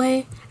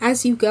hallway.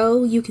 As you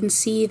go, you can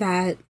see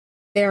that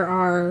there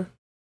are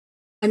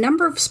a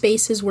number of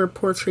spaces where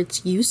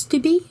portraits used to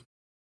be,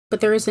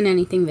 but there isn't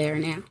anything there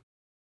now.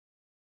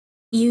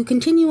 You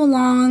continue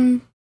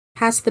along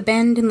past the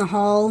bend in the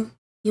hall.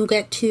 You'll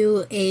get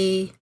to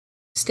a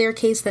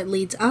staircase that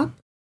leads up,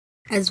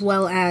 as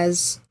well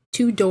as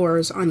 2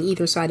 doors on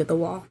either side of the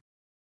wall.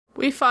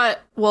 We fought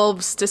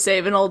wolves to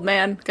save an old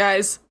man,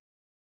 guys.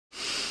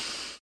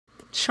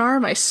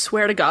 Charm, I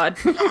swear to God.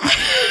 What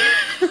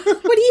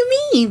do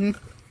you mean?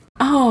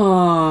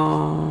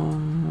 Oh.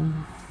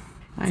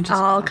 I just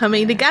All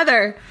coming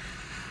together.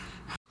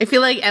 I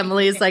feel like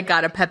Emily's like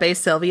got a Pepe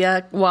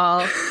Sylvia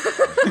wall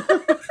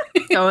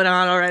going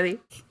on already.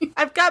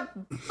 I've got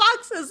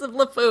boxes of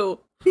LeFou.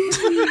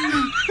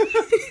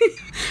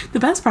 The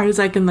best part is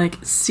I can like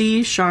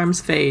see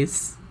Charm's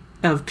face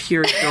of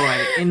pure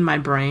joy in my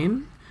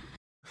brain.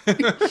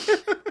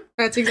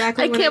 That's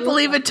exactly I what can't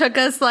believe it took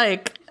us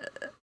like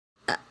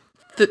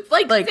 6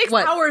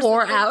 what, hours.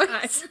 4 the whole time.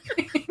 hours?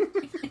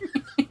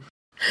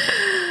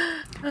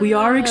 We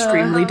are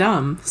extremely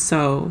dumb,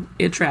 so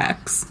it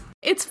tracks.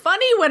 It's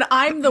funny when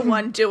I'm the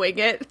one doing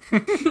it.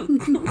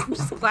 I'm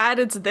just glad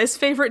it's this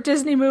favorite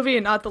Disney movie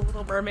and not The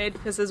Little Mermaid,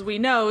 because as we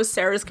know,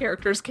 Sarah's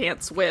characters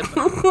can't swim.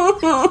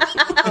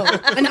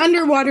 An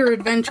underwater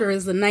adventure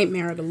is the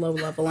nightmare at a low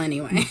level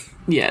anime.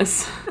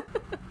 Yes.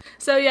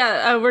 So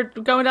yeah, we're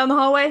going down the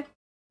hallway.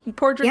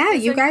 Portrait. Yeah,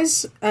 you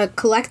guys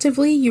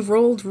collectively you've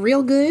rolled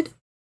real good.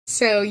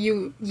 So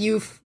you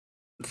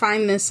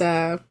find this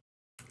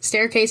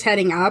staircase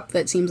heading up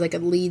that seems like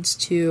it leads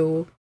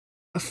to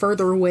a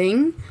further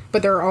wing,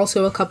 but there are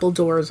also a couple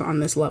doors on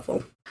this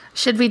level.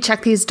 Should we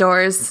check these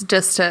doors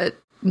just to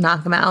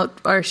knock them out,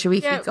 or should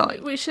we keep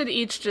going? We should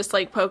each just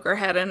like poke our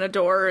head in a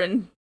door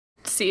and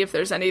see if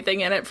there's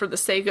anything in it for the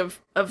sake of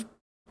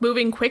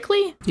moving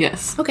quickly.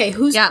 Yes. Okay,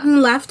 who's taking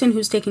left and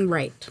who's taking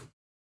right?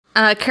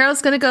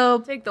 Carol's gonna go.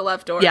 Take the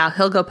left door. Yeah,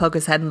 he'll go poke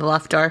his head in the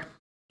left door.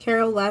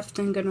 Carol left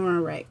and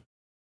Gunora right.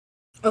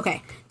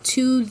 Okay,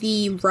 to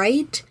the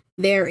right,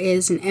 there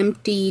is an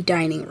empty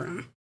dining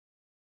room.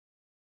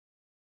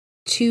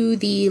 To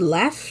the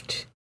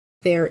left,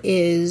 there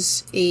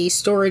is a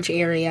storage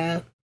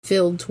area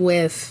filled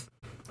with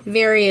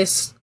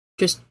various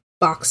just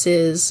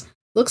boxes.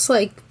 Looks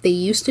like they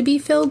used to be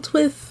filled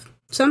with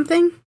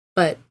something,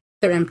 but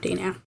they're empty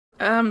now.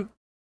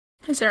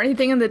 Is there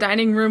anything in the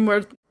dining room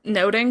worth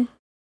noting?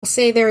 I'll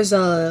say there's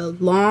a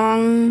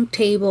long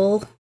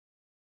table.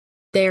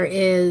 There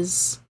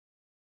is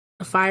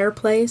a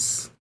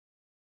fireplace.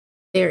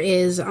 There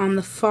is, on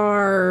the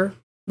far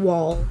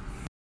wall,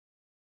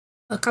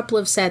 a couple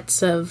of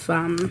sets of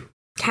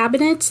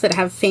cabinets that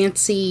have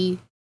fancy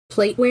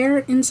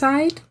plateware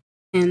inside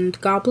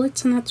and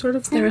goblets and that sort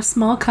of Is there thing. a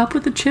small cup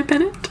with a chip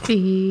in it?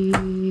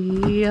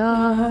 We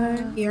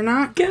are. You're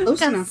not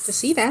close enough to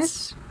see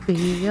that.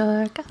 We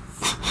are.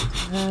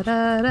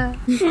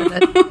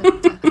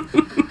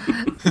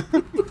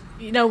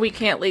 You know, we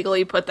can't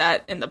legally put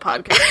that in the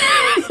podcast.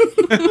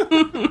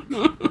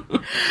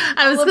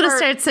 I was going to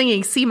start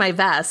singing "See My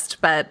Vest,"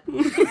 but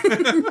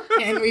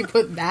Can we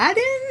put that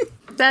in?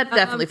 that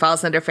definitely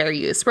falls under fair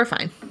use. We're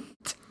fine.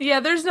 Yeah,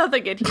 there's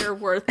nothing in here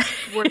worth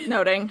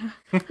noting.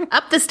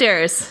 Up the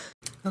stairs.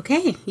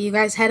 Okay, you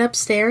guys head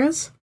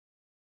upstairs.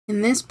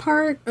 In this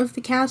part of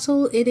the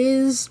castle, it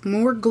is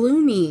more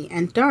gloomy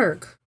and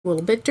dark, a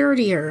little bit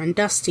dirtier and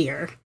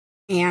dustier.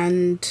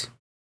 And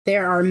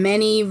there are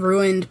many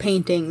ruined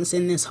paintings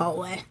in this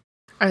hallway.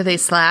 Are they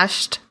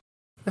slashed?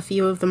 A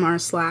few of them are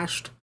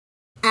slashed.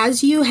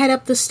 As you head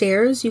up the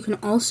stairs, you can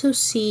also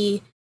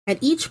see at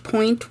each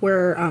point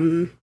where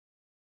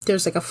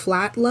there's like a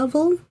flat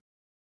level,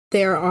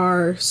 there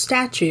are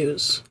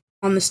statues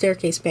on the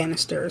staircase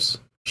banisters,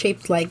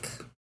 shaped like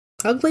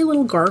ugly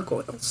little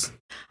gargoyles.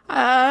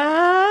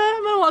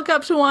 I'm gonna walk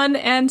up to one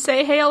and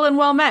say, "Hail and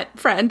well met,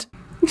 friend."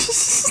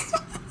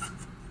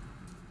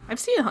 I've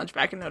seen a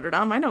Hunchback in Notre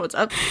Dame. I know what's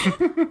up.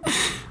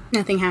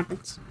 Nothing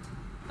happens.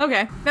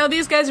 Okay. No,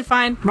 these guys are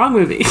fine. Wrong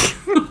movie.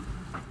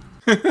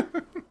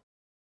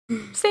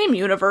 Same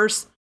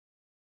universe.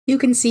 You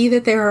can see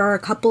that there are a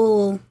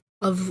couple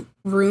of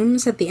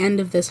rooms at the end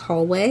of this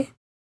hallway,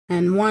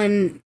 and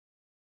one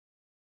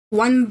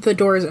the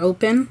door is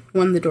open,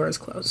 one the door is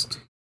closed.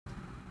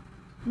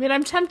 I mean,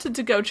 I'm tempted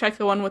to go check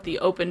the one with the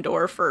open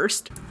door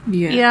first.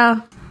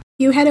 Yeah.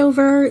 You head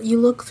over, you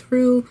look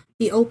through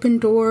the open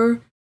door,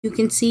 you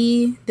can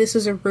see this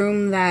is a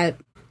room that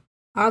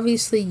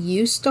obviously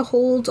used to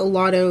hold a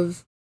lot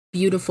of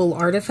beautiful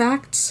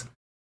artifacts.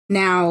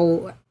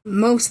 Now,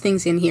 most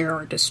things in here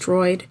are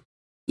destroyed.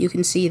 You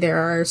can see there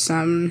are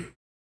some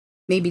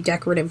maybe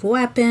decorative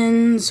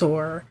weapons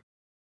or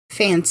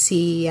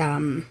fancy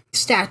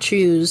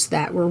statues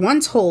that were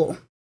once whole,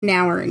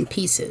 now are in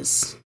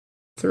pieces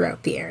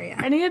throughout the area.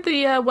 Any of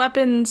the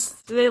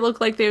weapons, do they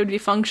look like they would be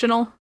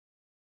functional?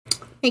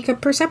 Make a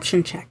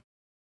perception check.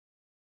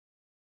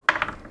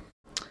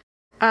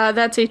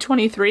 That's a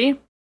 23.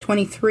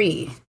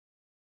 23.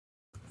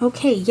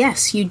 Okay,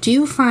 yes, you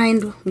do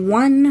find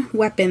one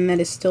weapon that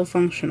is still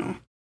functional.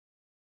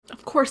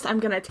 Of course I'm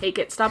gonna take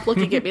it. Stop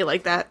looking at me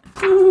like that.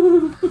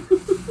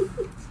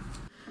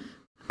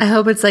 I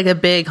hope it's like a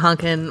big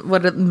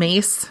honkin'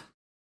 mace.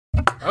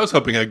 I was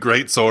hoping a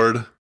great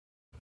sword.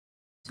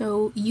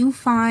 So you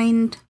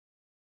find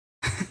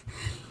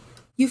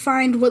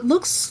what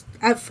looks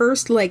at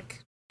first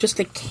like just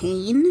a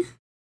cane.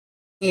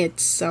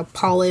 It's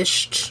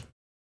polished,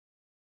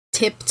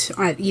 tipped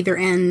at either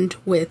end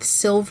with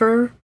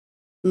silver.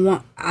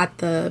 At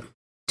the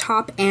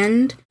top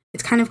end,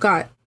 It's kind of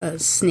got a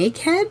snake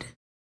head,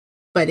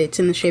 but it's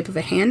in the shape of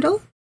a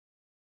handle.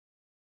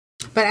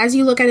 But as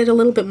you look at it a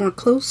little bit more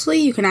closely,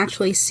 you can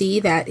actually see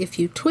that if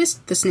you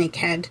twist the snake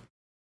head,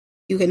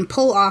 you can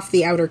pull off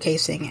the outer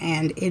casing,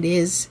 and it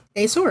is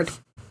a sword.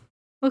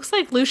 Looks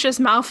like Lucius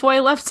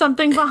Malfoy left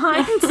something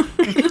behind.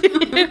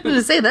 I was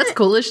gonna say, that's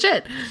cool as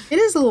shit. It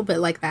is a little bit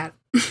like that.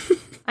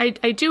 I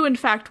do, in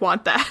fact,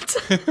 want that.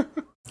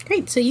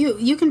 Great, so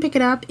you can pick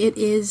it up.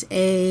 It's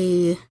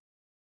a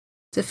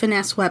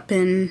finesse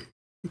weapon.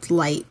 It's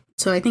light,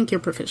 so I think you're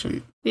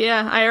proficient.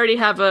 Yeah, I already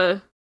have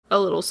a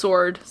little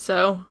sword,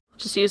 so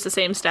just use the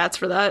same stats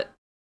for that.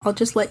 I'll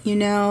just let you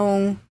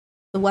know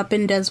the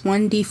weapon does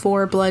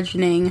 1d4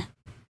 bludgeoning,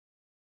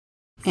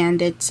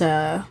 and it's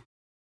a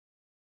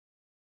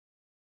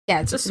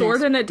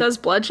sword and it does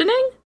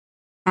bludgeoning?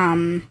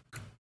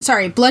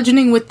 Sorry,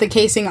 bludgeoning with the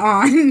casing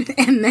on,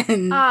 and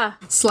then Ah,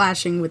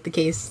 slashing with the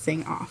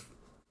casing off.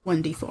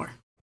 1d4.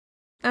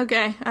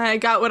 okay. I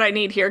got what I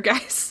need here,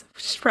 guys.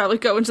 We should probably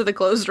go into the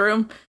closed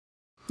room.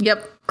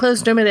 Yep,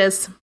 closed room it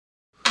is.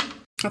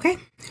 Okay,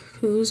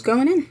 who's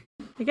going in?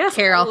 I guess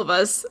Carol. all of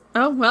us.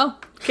 Oh, well,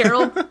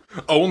 Carol.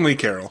 Only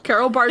Carol.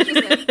 Carol barges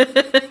in.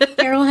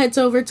 Carol heads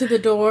over to the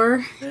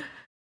door.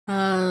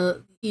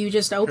 You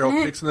just open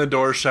Carol it? kicks in the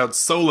door, shouts,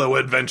 "Solo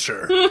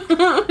adventure!"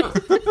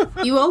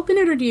 You open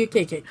it or do you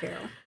kick it,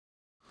 Carol?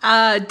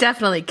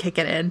 Definitely kick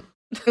it in.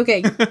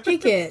 Okay,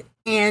 kick it,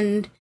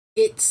 and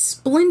it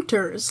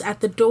splinters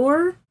at the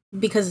door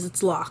because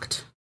it's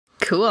locked.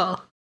 Cool.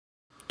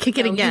 Kick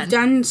it So again. You've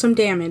done some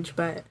damage,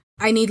 but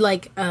I need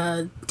like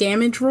a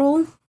damage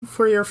roll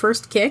for your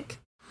first kick.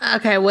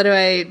 Okay, what do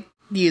I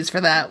use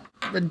for that?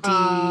 The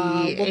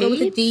D8? We'll go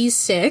with a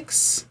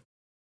D6.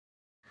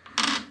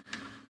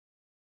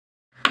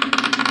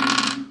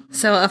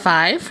 So a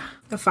 5.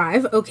 A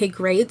 5. Okay,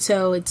 great.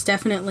 So it's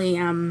definitely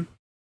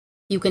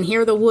you can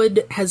hear the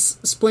wood has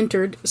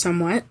splintered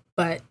somewhat,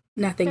 but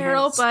nothing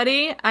Carol, has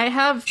buddy, I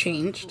have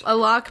changed. a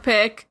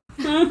lockpick.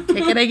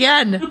 Kick it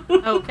again.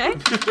 Okay.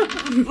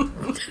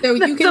 So you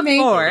That's can a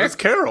make 4. That's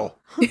Carol.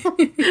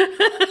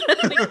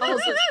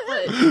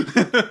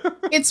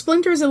 it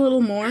splinters a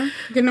little more.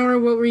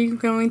 Ganora, what were you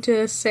going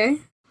to say?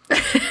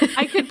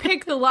 I could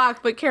pick the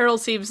lock, but Carol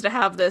seems to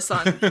have this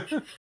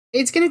on.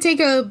 It's going to take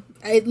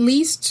at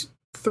least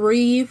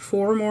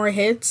 3-4 more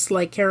hits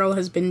like Carol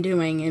has been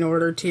doing in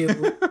order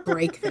to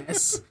break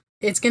this.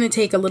 It's going to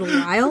take a little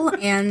while,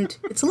 and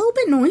it's a little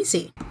bit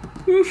noisy.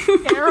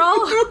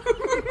 Carol?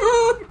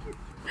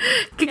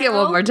 Kick it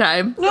one more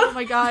time. Oh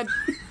my god.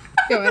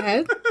 Go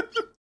ahead.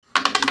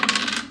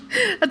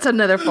 That's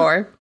another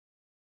 4.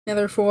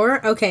 Another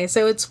 4. Okay,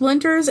 so it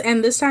splinters,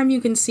 and this time you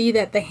can see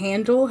that the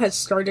handle has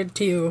started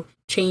to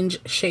change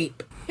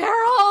shape.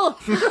 Carol!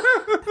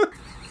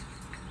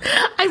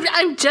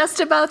 I'm just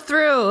about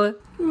through.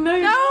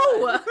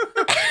 No!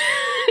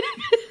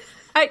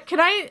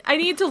 I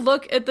need to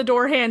look at the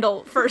door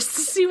handle first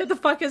to see what the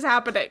fuck is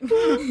happening.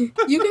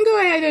 You can go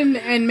ahead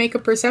and make a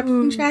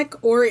perception check,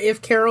 or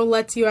if Carol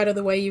lets you out of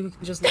the way, you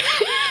can just look.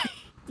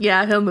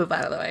 Yeah, he'll move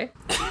out of the way.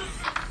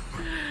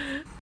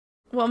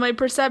 Well, my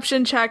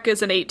perception check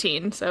is an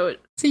 18, so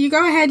So you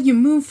go ahead, you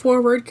move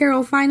forward.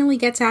 Carol finally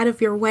gets out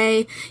of your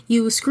way.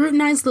 You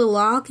scrutinize the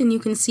lock, and you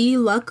can see,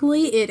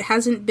 luckily, it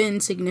hasn't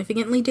been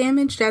significantly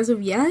damaged as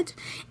of yet,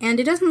 and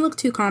it doesn't look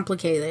too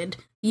complicated.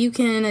 You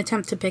can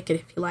attempt to pick it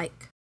if you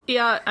like.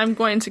 yeah, I'm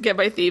going to get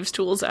my thieves'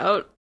 tools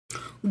out.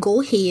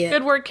 Go ahead.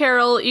 Good work,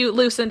 Carol. You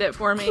loosened it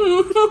for me.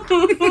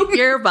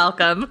 You're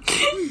welcome.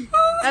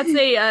 That's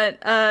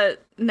a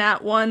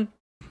nat 1.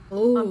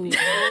 Oh.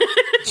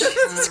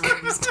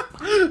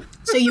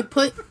 So you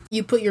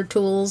put your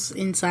tools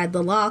inside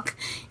the lock,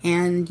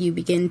 and you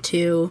begin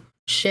to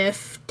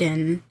shift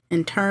and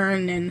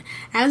turn, and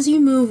as you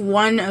move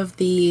one of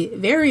the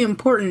very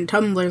important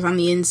tumblers on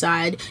the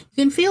inside,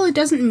 you can feel it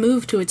doesn't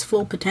move to its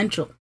full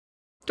potential.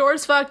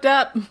 Door's fucked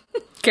up.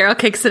 Carol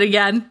kicks it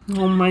again.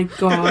 Oh my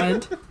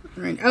god.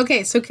 Right.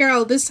 Okay, so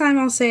Carol, this time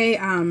I'll say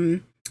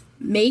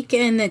make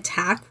an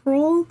attack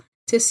roll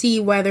to see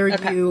whether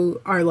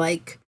you are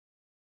like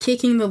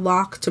kicking the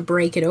lock to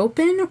break it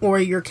open, or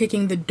you're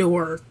kicking the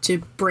door to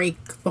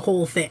break the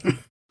whole thing.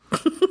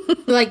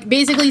 Like,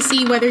 basically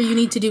see whether you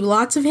need to do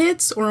lots of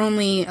hits or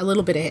only a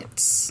little bit of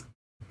hits.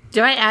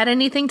 Do I add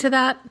anything to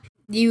that?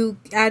 You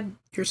add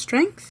your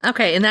strength?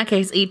 Okay, in that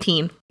case,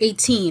 18.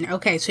 18.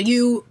 Okay, so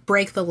you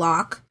break the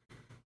lock,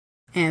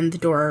 and the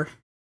door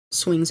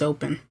swings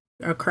open.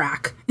 A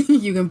crack.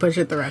 You can push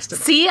it the rest of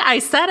it. See, I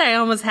said I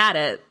almost had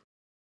it.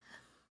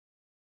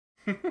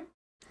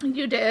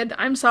 You did.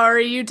 I'm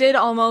sorry. You did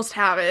almost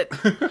have it.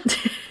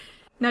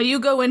 Now you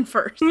go in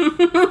first.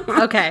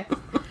 Okay.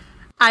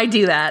 I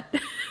do that.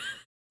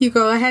 You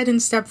go ahead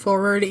and step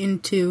forward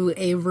into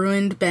a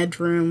ruined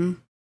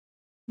bedroom.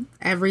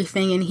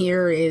 Everything in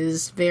here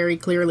is very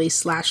clearly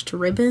slashed to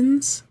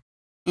ribbons,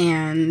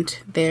 and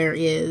there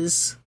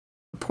is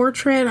a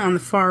portrait on the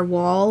far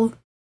wall.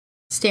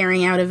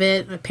 Staring out of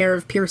it, a pair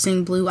of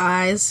piercing blue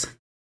eyes.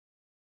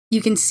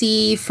 You can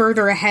see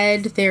further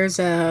ahead, there's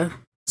a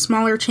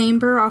smaller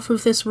chamber off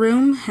of this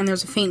room, and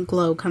there's a faint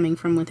glow coming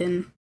from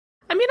within.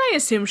 I mean, I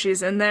assume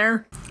she's in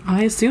there.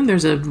 I assume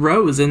there's a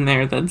rose in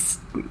there that's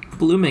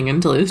blooming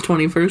until his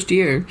 21st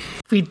year.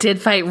 We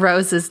did fight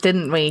roses,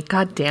 didn't we?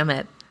 God damn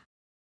it.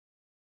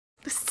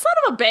 Son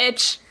of a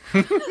bitch.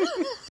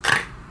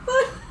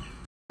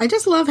 I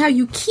just love how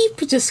you keep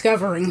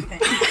discovering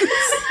things.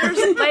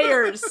 There's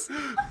layers.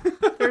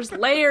 There's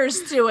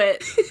layers to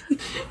it.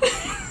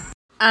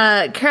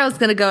 Carol's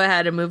gonna go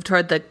ahead and move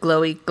toward the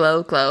glowy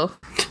glow.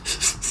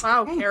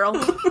 Wow, Carol.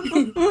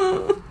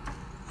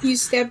 You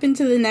step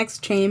into the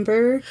next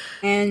chamber,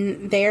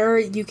 and there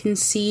you can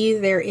see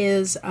there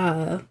is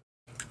a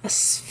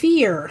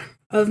sphere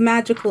of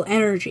magical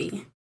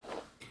energy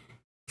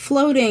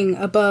floating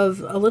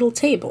above a little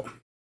table.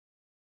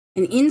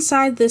 And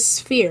inside this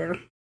sphere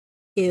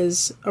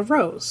is a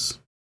rose.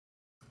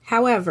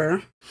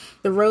 However,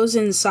 the rose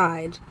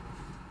inside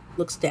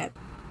looks dead.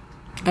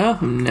 Oh,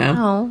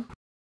 no.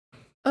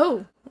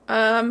 Oh.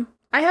 I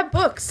have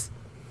books.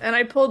 And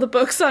I pull the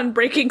books on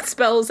breaking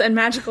spells and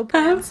magical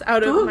plants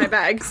out of my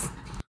bags.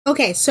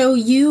 Okay, so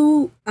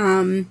you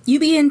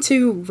begin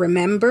to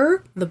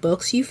remember the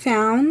books you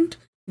found,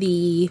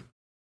 the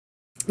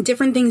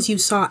different things you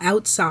saw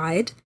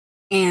outside,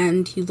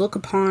 and you look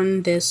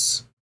upon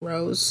this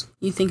rose.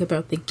 You think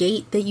about the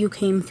gate that you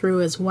came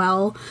through as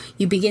well.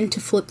 You begin to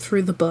flip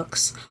through the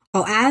books.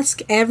 I'll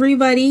ask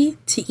everybody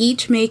to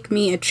each make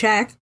me a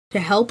check to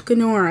help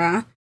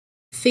Gunora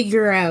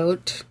figure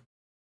out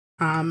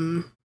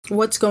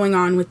what's going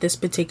on with this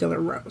particular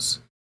rose.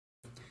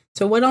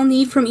 So what I'll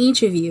need from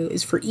each of you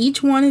is for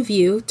each one of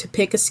you to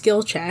pick a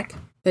skill check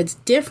that's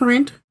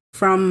different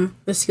from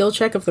the skill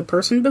check of the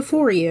person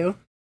before you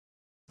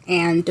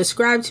and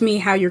describe to me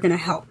how you're going to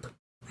help.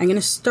 I'm going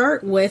to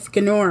start with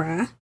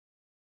Gunora.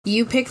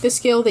 You pick the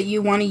skill that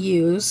you want to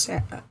use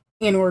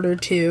in order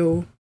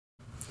to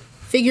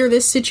figure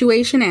this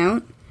situation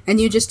out, and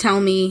you just tell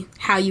me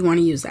how you want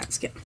to use that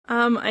skill.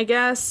 I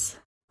guess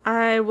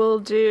I will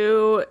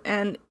do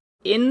an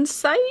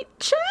insight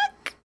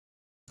check?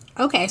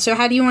 Okay, so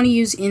how do you want to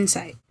use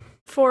insight?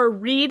 For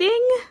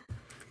reading?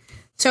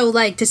 So,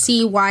 like, to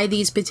see why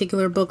these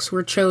particular books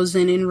were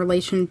chosen in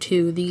relation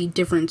to the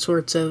different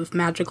sorts of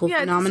magical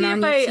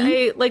phenomenon to see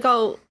you see?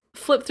 I'll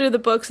flip through the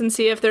books and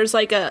see if there's,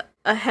 like, a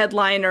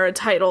headline or a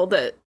title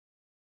that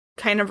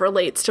kind of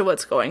relates to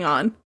what's going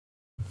on.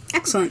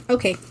 Excellent.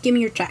 Okay, give me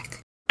your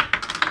check.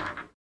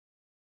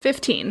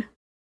 15.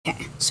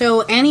 Okay,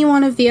 so any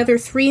one of the other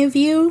three of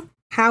you,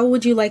 how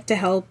would you like to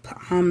help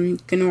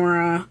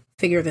Gunora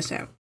figure this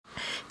out?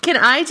 Can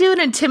I do an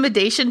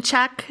intimidation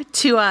check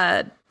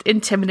to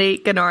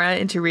intimidate Gunora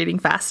into reading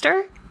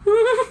faster?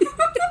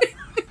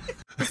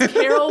 Does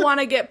Carol want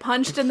to get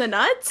punched in the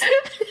nuts?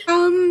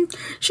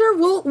 Sure.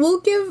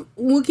 We'll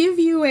give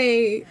you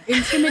a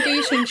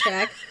intimidation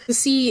check to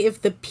see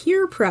if the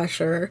peer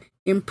pressure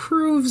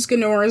improves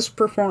Gunora's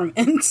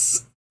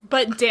performance,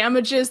 but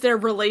damages their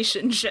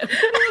relationship.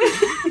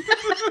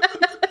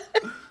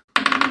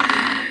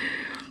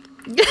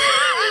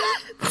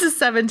 It's a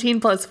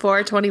 17 plus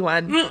 4,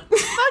 21. Fuck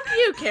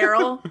you,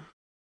 Carol.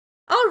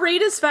 I'll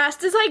read as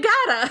fast as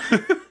I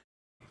gotta.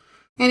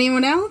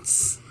 Anyone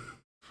else?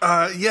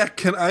 Yeah,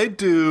 can I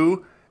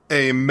do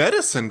a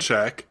medicine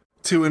check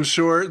to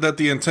ensure that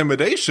the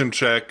intimidation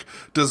check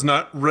does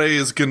not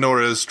raise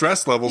Gunora's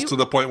stress levels to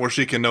the point where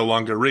she can no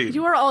longer read?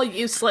 You are all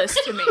useless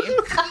to me.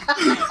 Wait,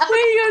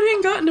 I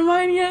haven't gotten to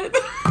mine yet.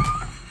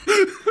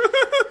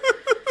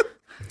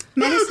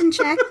 Medicine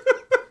check.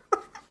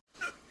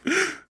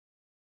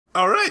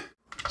 All right.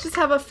 Just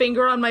have a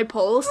finger on my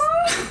pulse.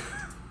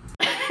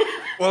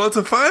 Well, it's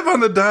a 5 on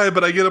the die,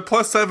 but I get a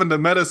 +7 to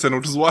medicine,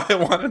 which is why I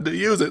wanted to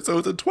use it, so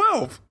it's a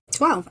 12.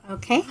 12,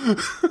 okay.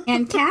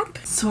 And Cap?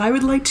 So I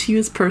would like to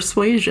use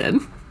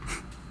persuasion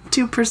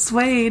to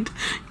persuade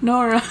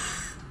Nora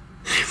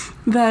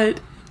that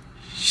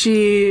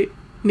she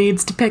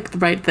needs to pick the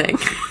right thing.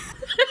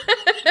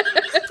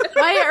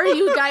 Why are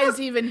you guys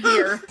even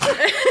here?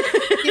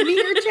 Give me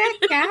your check,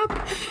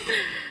 Cap.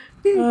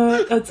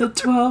 That's a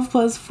 12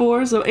 plus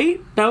 4, so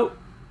 8. Nope.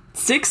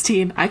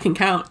 16. I can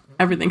count.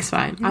 Everything's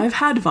fine. I've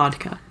had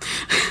vodka.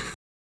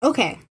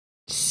 Okay,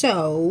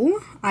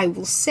 so I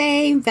will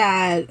say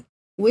that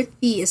with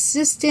the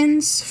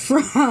assistance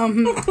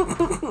from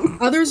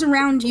others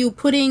around you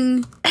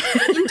putting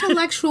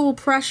intellectual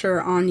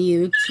pressure on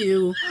you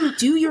to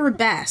do your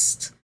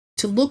best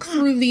to look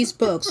through these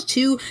books,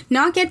 to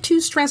not get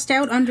too stressed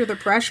out under the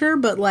pressure,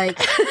 but, like,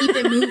 keep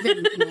it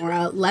moving,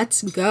 Nora.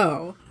 Let's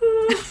go.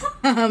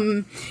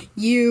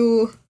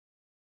 You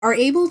are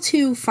able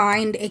to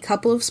find a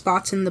couple of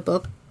spots in the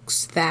books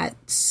that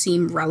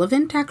seem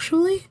relevant,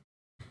 actually.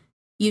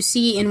 You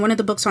see in one of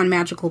the books on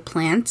magical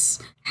plants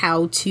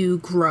how to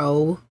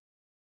grow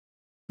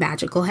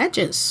magical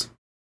hedges.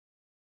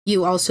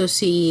 You also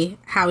see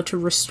how to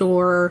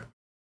restore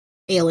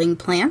ailing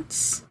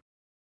plants.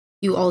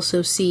 You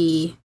also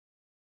see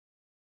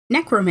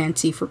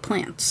necromancy for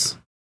plants.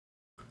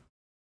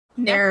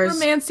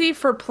 Necromancy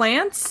for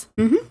plants?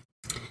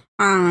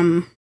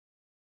 Mm-hmm.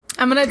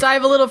 I'm gonna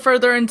dive a little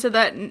further into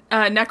that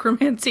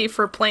necromancy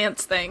for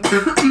plants thing.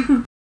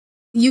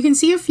 You can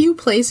see a few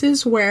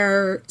places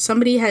where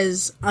somebody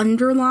has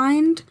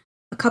underlined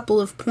a couple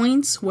of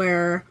points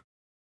where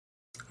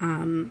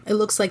it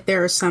looks like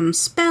there are some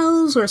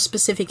spells or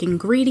specific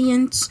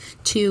ingredients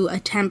to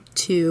attempt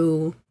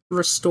to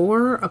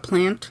restore a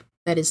plant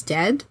that is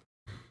dead.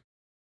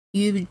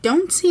 You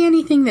don't see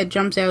anything that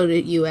jumps out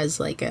at you as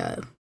like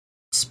a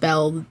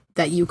spell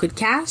that you could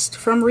cast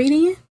from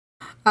reading it.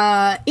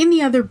 In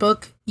the other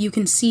book, you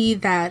can see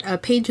that a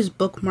page is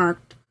bookmarked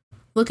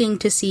looking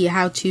to see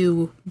how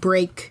to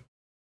break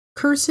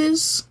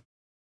curses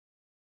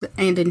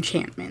and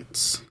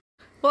enchantments.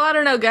 Well, I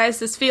don't know, guys.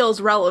 This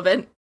feels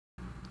relevant.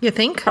 You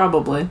think?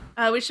 Probably.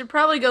 We should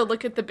probably go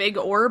look at the big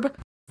orb.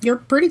 You're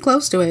pretty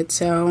close to it,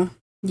 so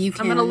you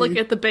can I'm gonna look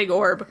at the big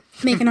orb.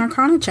 make an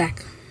Arcana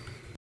check.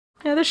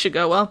 Yeah, this should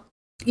go well.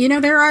 You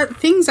know, there are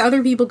things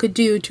other people could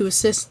do to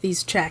assist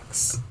these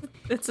checks.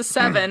 It's a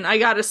 7. I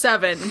got a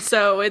 7,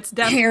 so it's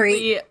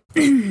definitely...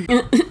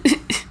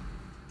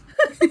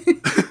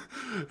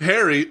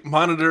 Harry,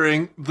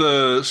 monitoring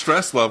the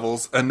stress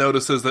levels and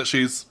notices that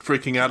she's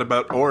freaking out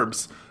about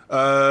orbs,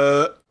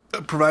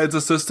 provides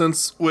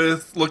assistance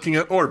with looking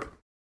at orb.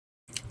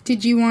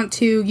 Did you want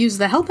to use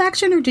the help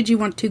action, or did you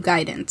want to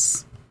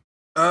guidance?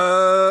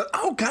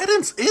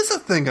 Guidance is a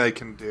thing I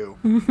can do.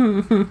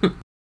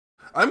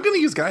 I'm gonna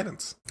use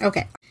guidance.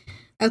 Okay.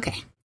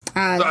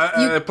 So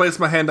I place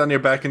my hand on your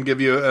back and give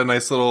you a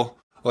nice little,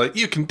 like,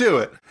 you can do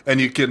it. And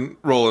you can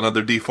roll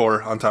another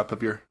d4 on top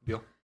of your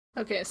deal.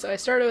 Okay, so I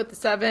started with the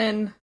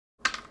 7,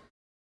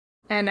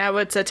 and now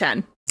it's a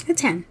 10. A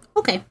 10.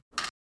 Okay.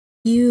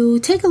 You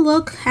take a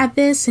look at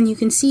this, and you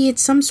can see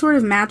it's some sort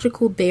of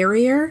magical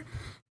barrier.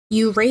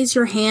 You raise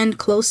your hand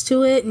close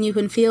to it, and you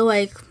can feel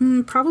like,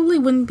 probably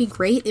wouldn't be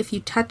great if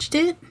you touched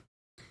it.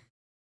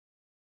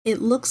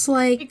 It looks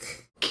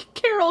like...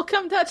 Carol,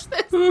 come touch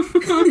this.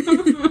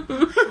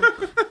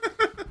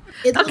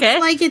 It looks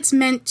like it's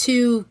meant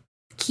to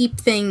keep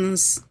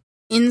things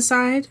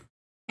inside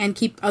and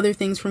keep other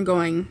things from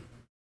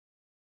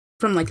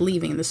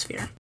leaving the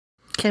sphere.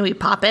 Can we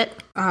pop it?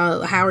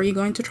 How are you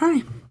going to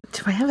try?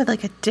 Do I have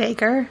like a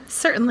dagger?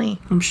 Certainly.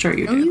 I'm sure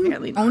you Don't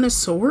do. you own a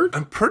sword?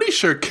 I'm pretty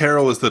sure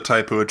Carol is the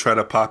type who would try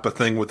to pop a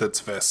thing with its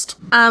fist.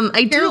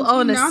 I Carol, do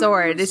own you a not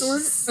sword. own a It's sword?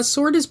 just- A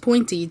sword is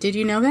pointy. Did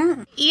you know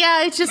that?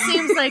 yeah, it just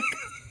seems like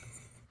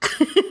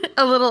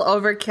a little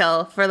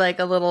overkill for like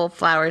a little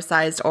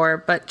flower-sized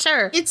orb, but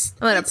sure. I'm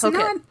gonna poke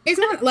it. It's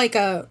not like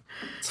a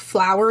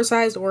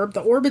flower-sized orb.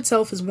 The orb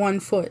itself is 1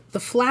 foot. The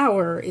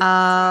flower is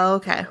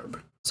Okay.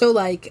 so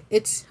like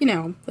it's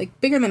like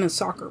bigger than a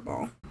soccer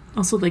ball.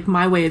 Also, like,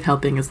 my way of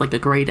helping is like a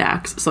great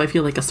axe, so I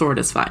feel like a sword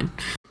is fine.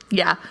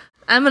 Yeah.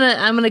 I'm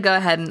gonna go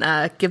ahead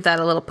and give that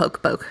a little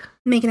poke.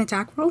 Make an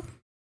attack roll.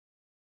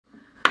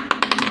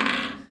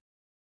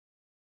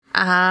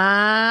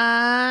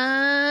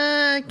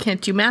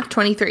 Can't do math.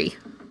 23.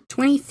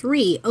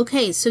 23.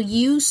 Okay, so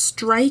you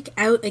strike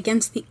out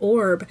against the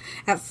orb.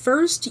 At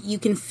first, you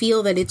can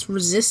feel that it's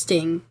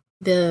resisting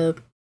the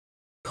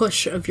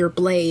push of your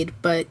blade,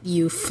 but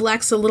you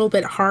flex a little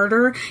bit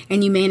harder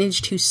and you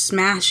manage to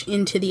smash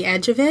into the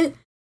edge of it.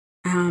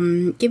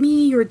 Give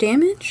me your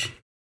damage.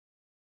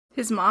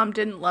 His mom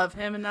didn't love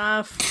him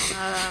enough.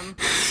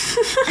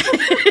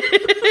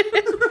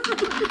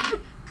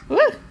 Woo.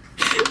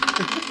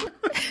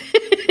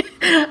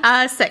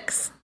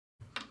 6.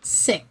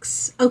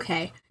 6.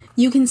 Okay.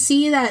 You can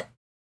see that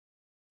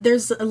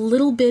there's a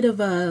little bit of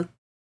a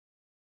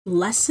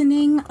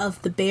lessening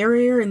of the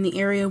barrier in the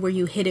area where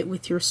you hit it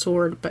with your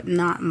sword, but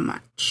not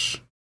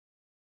much.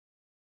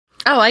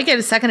 Oh, I get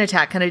a second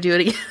attack. Can I do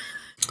it again?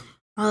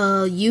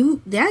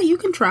 You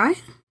can try.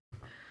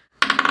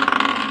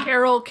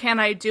 Carol, can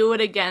I do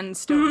it again,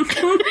 Stone?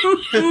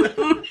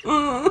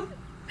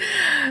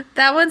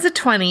 That one's a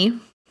 20.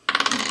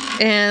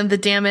 And the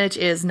damage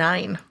is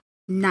 9.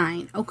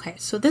 9. Okay,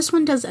 so this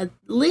one does a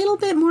little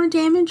bit more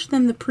damage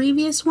than the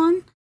previous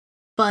one,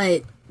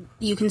 but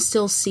you can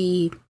still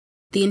see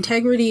the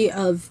integrity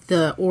of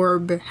the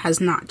orb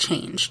has not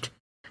changed.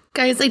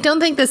 Guys, I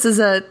don't think this is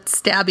a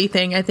stabby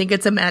thing. I think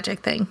it's a magic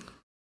thing.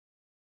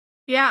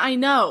 Yeah, I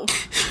know.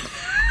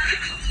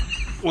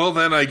 Well,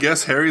 then I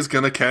guess Harry's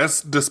gonna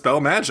cast Dispel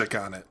Magic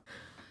on it.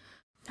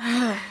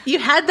 You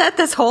had that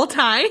this whole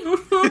time?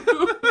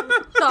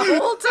 The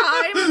whole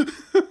time?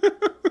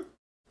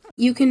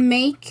 You can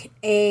make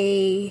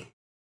a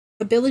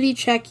ability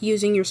check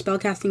using your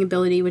spellcasting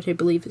ability, which I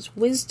believe is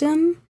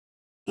Wisdom,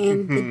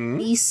 and the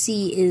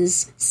DC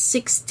is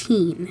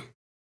 16.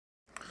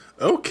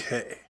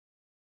 Okay.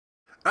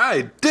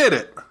 I did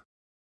it!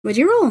 What'd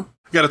you roll?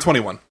 Got a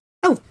 21.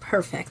 Oh,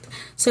 perfect.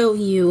 So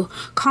you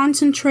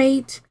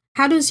concentrate.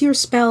 How does your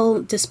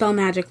Dispel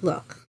Magic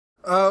look?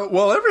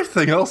 Well,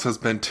 everything else has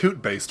been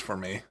toot-based for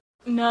me.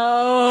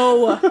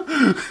 No.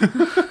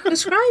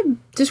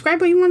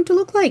 Describe what you want it to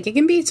look like. It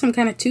can be some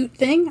kind of toot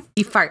thing.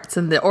 He farts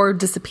and the orb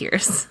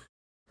disappears.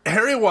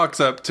 Harry walks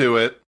up to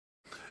it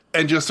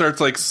and just starts,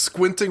 like,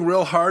 squinting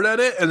real hard at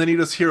it, and then you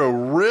just hear a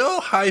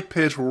real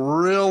high-pitched,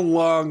 real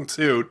long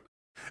toot.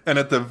 and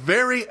at the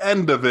very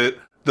end of it,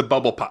 the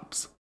bubble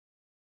pops.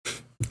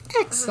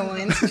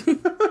 Excellent.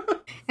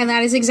 And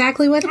that is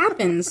exactly what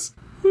happens.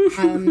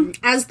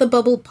 As the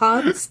bubble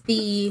pops,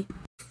 the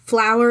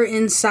flower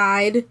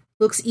inside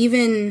looks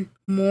even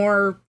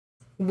more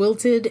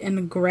wilted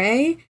and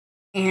gray,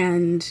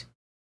 and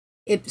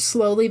it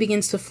slowly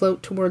begins to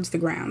float towards the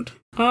ground.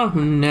 Oh,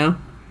 no.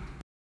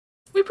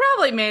 We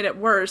probably made it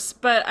worse,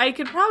 but I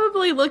could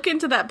probably look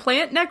into that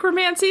plant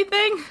necromancy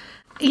thing.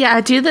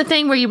 Yeah, do the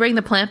thing where you bring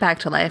the plant back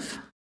to life.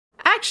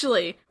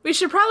 Actually, we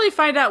should probably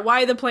find out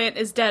why the plant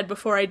is dead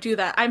before I do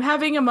that. I'm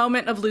having a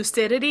moment of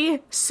lucidity,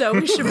 so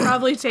we should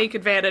probably take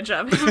advantage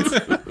of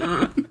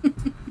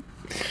it.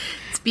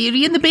 It's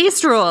Beauty and the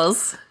Beast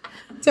rules.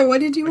 So what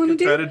did you want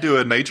to Try do? to do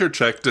a nature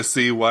check to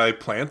see why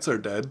plants are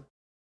dead.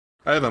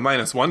 I have a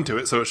 -1 to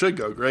it, so it should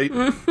go great.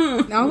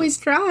 Always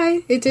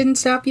try. It didn't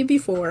stop you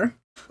before.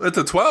 It's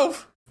a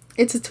 12.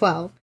 It's a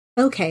 12.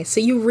 Okay, so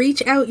you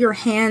reach out your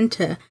hand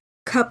to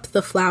cup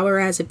the flower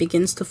as it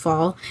begins to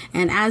fall,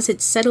 and as it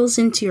settles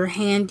into your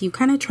hand, you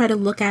kind of try to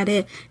look at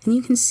it, and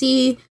you can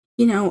see,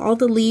 all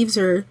the leaves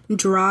are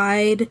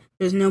dried.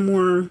 There's no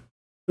more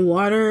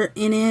water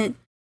in it.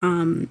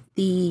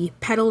 The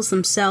petals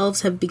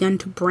themselves have begun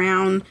to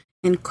brown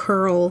and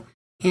curl,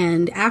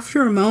 and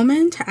after a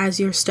moment, as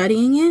you're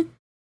studying it,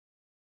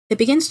 it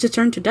begins to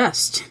turn to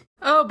dust.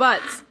 Oh,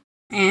 butts.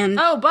 And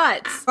Oh,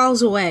 butts.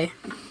 falls away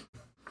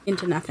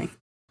into nothing.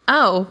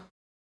 Oh.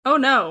 Oh,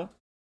 no.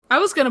 I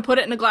was going to put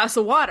it in a glass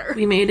of water.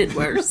 We made it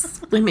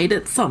worse. We made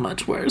it so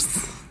much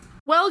worse.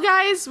 Well,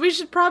 guys, we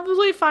should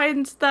probably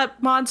find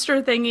that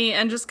monster thingy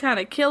and just kind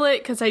of kill it,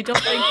 because I don't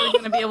think we're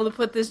going to be able to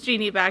put this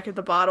genie back in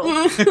the bottle.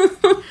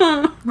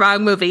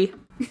 Wrong movie.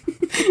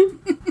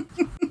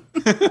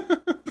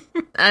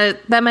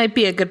 That might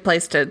be a good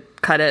place to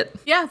cut it.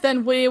 Yeah,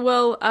 then we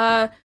will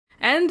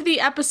end the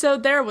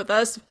episode there with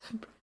us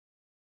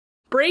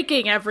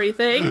breaking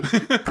everything.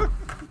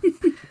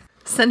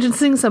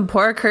 Sentencing some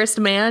poor cursed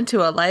man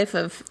to a life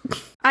of...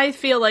 I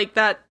feel like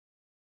that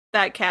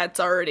cat's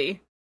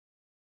already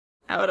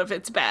out of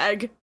its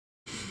bag.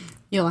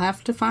 You'll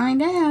have to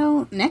find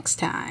out next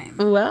time.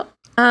 Well,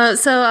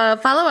 so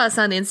follow us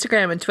on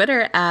Instagram and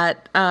Twitter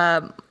at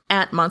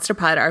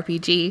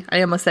MonsterPodRPG.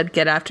 I almost said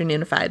Get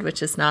Afternoonified,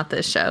 which is not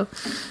this show.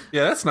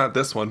 Yeah, that's not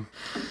this one.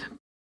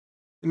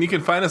 And you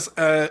can find us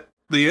at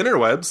the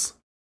interwebs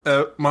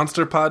at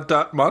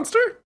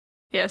monsterpod.monster?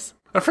 Yes.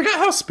 I forgot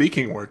how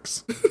speaking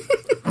works.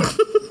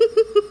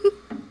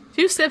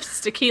 2 sips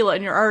of tequila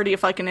and you're already a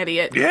fucking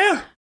idiot.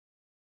 Yeah.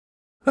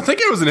 I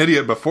think I was an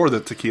idiot before the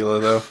tequila,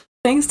 though.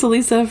 Thanks to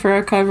Lisa for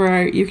our cover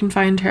art. You can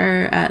find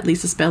her at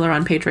Lisa Spiller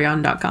on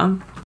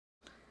patreon.com.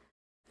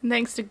 And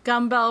thanks to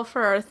Gumbell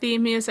for our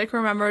theme music.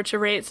 Remember to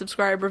rate,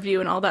 subscribe, review,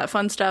 and all that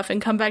fun stuff.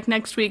 And come back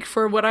next week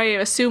for what I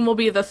assume will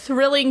be the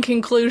thrilling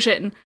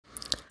conclusion.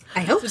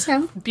 I hope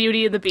so.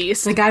 Beauty and the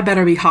Beast. The guy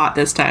better be hot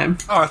this time.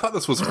 Oh, I thought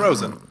this was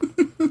Frozen.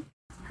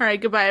 All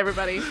right, goodbye,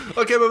 everybody.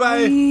 Okay,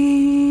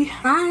 bye-bye.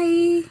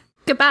 Bye.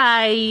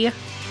 Goodbye.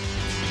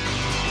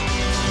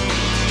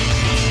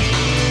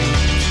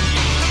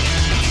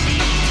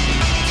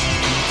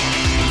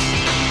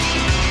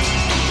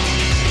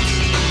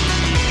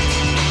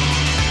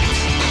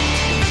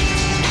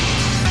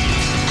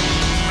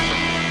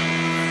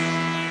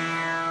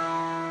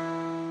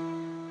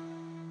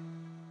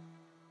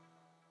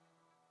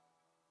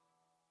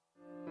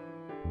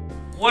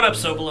 What up,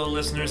 So Below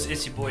listeners?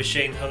 It's your boy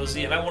Shane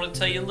Hosey, and I want to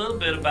tell you a little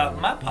bit about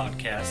my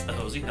podcast, The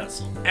Hosey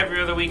Hustle. Every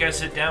other week I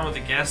sit down with a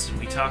guest and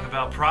we talk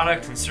about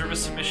product and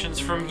service submissions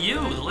from you,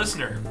 the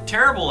listener.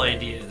 Terrible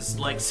ideas,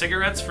 like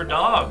cigarettes for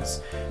dogs.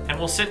 And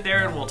we'll sit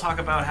there and we'll talk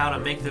about how to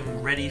make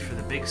them ready for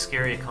the big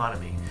scary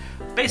economy.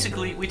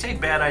 Basically, we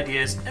take bad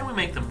ideas and we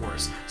make them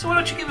worse. So why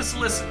don't you give us a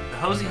listen? The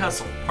Hosey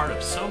Hustle, part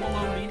of So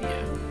Below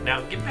Media.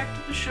 Now get back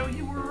to the show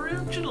you were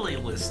originally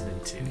listening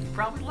to. You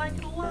probably like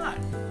it a lot.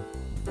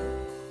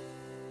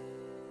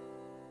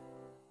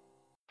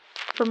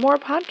 For more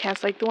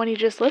podcasts like the one you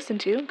just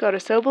listened to, go to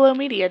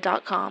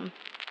SoBelowMedia.com.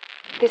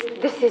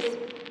 This is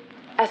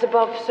as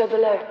above, so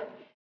below.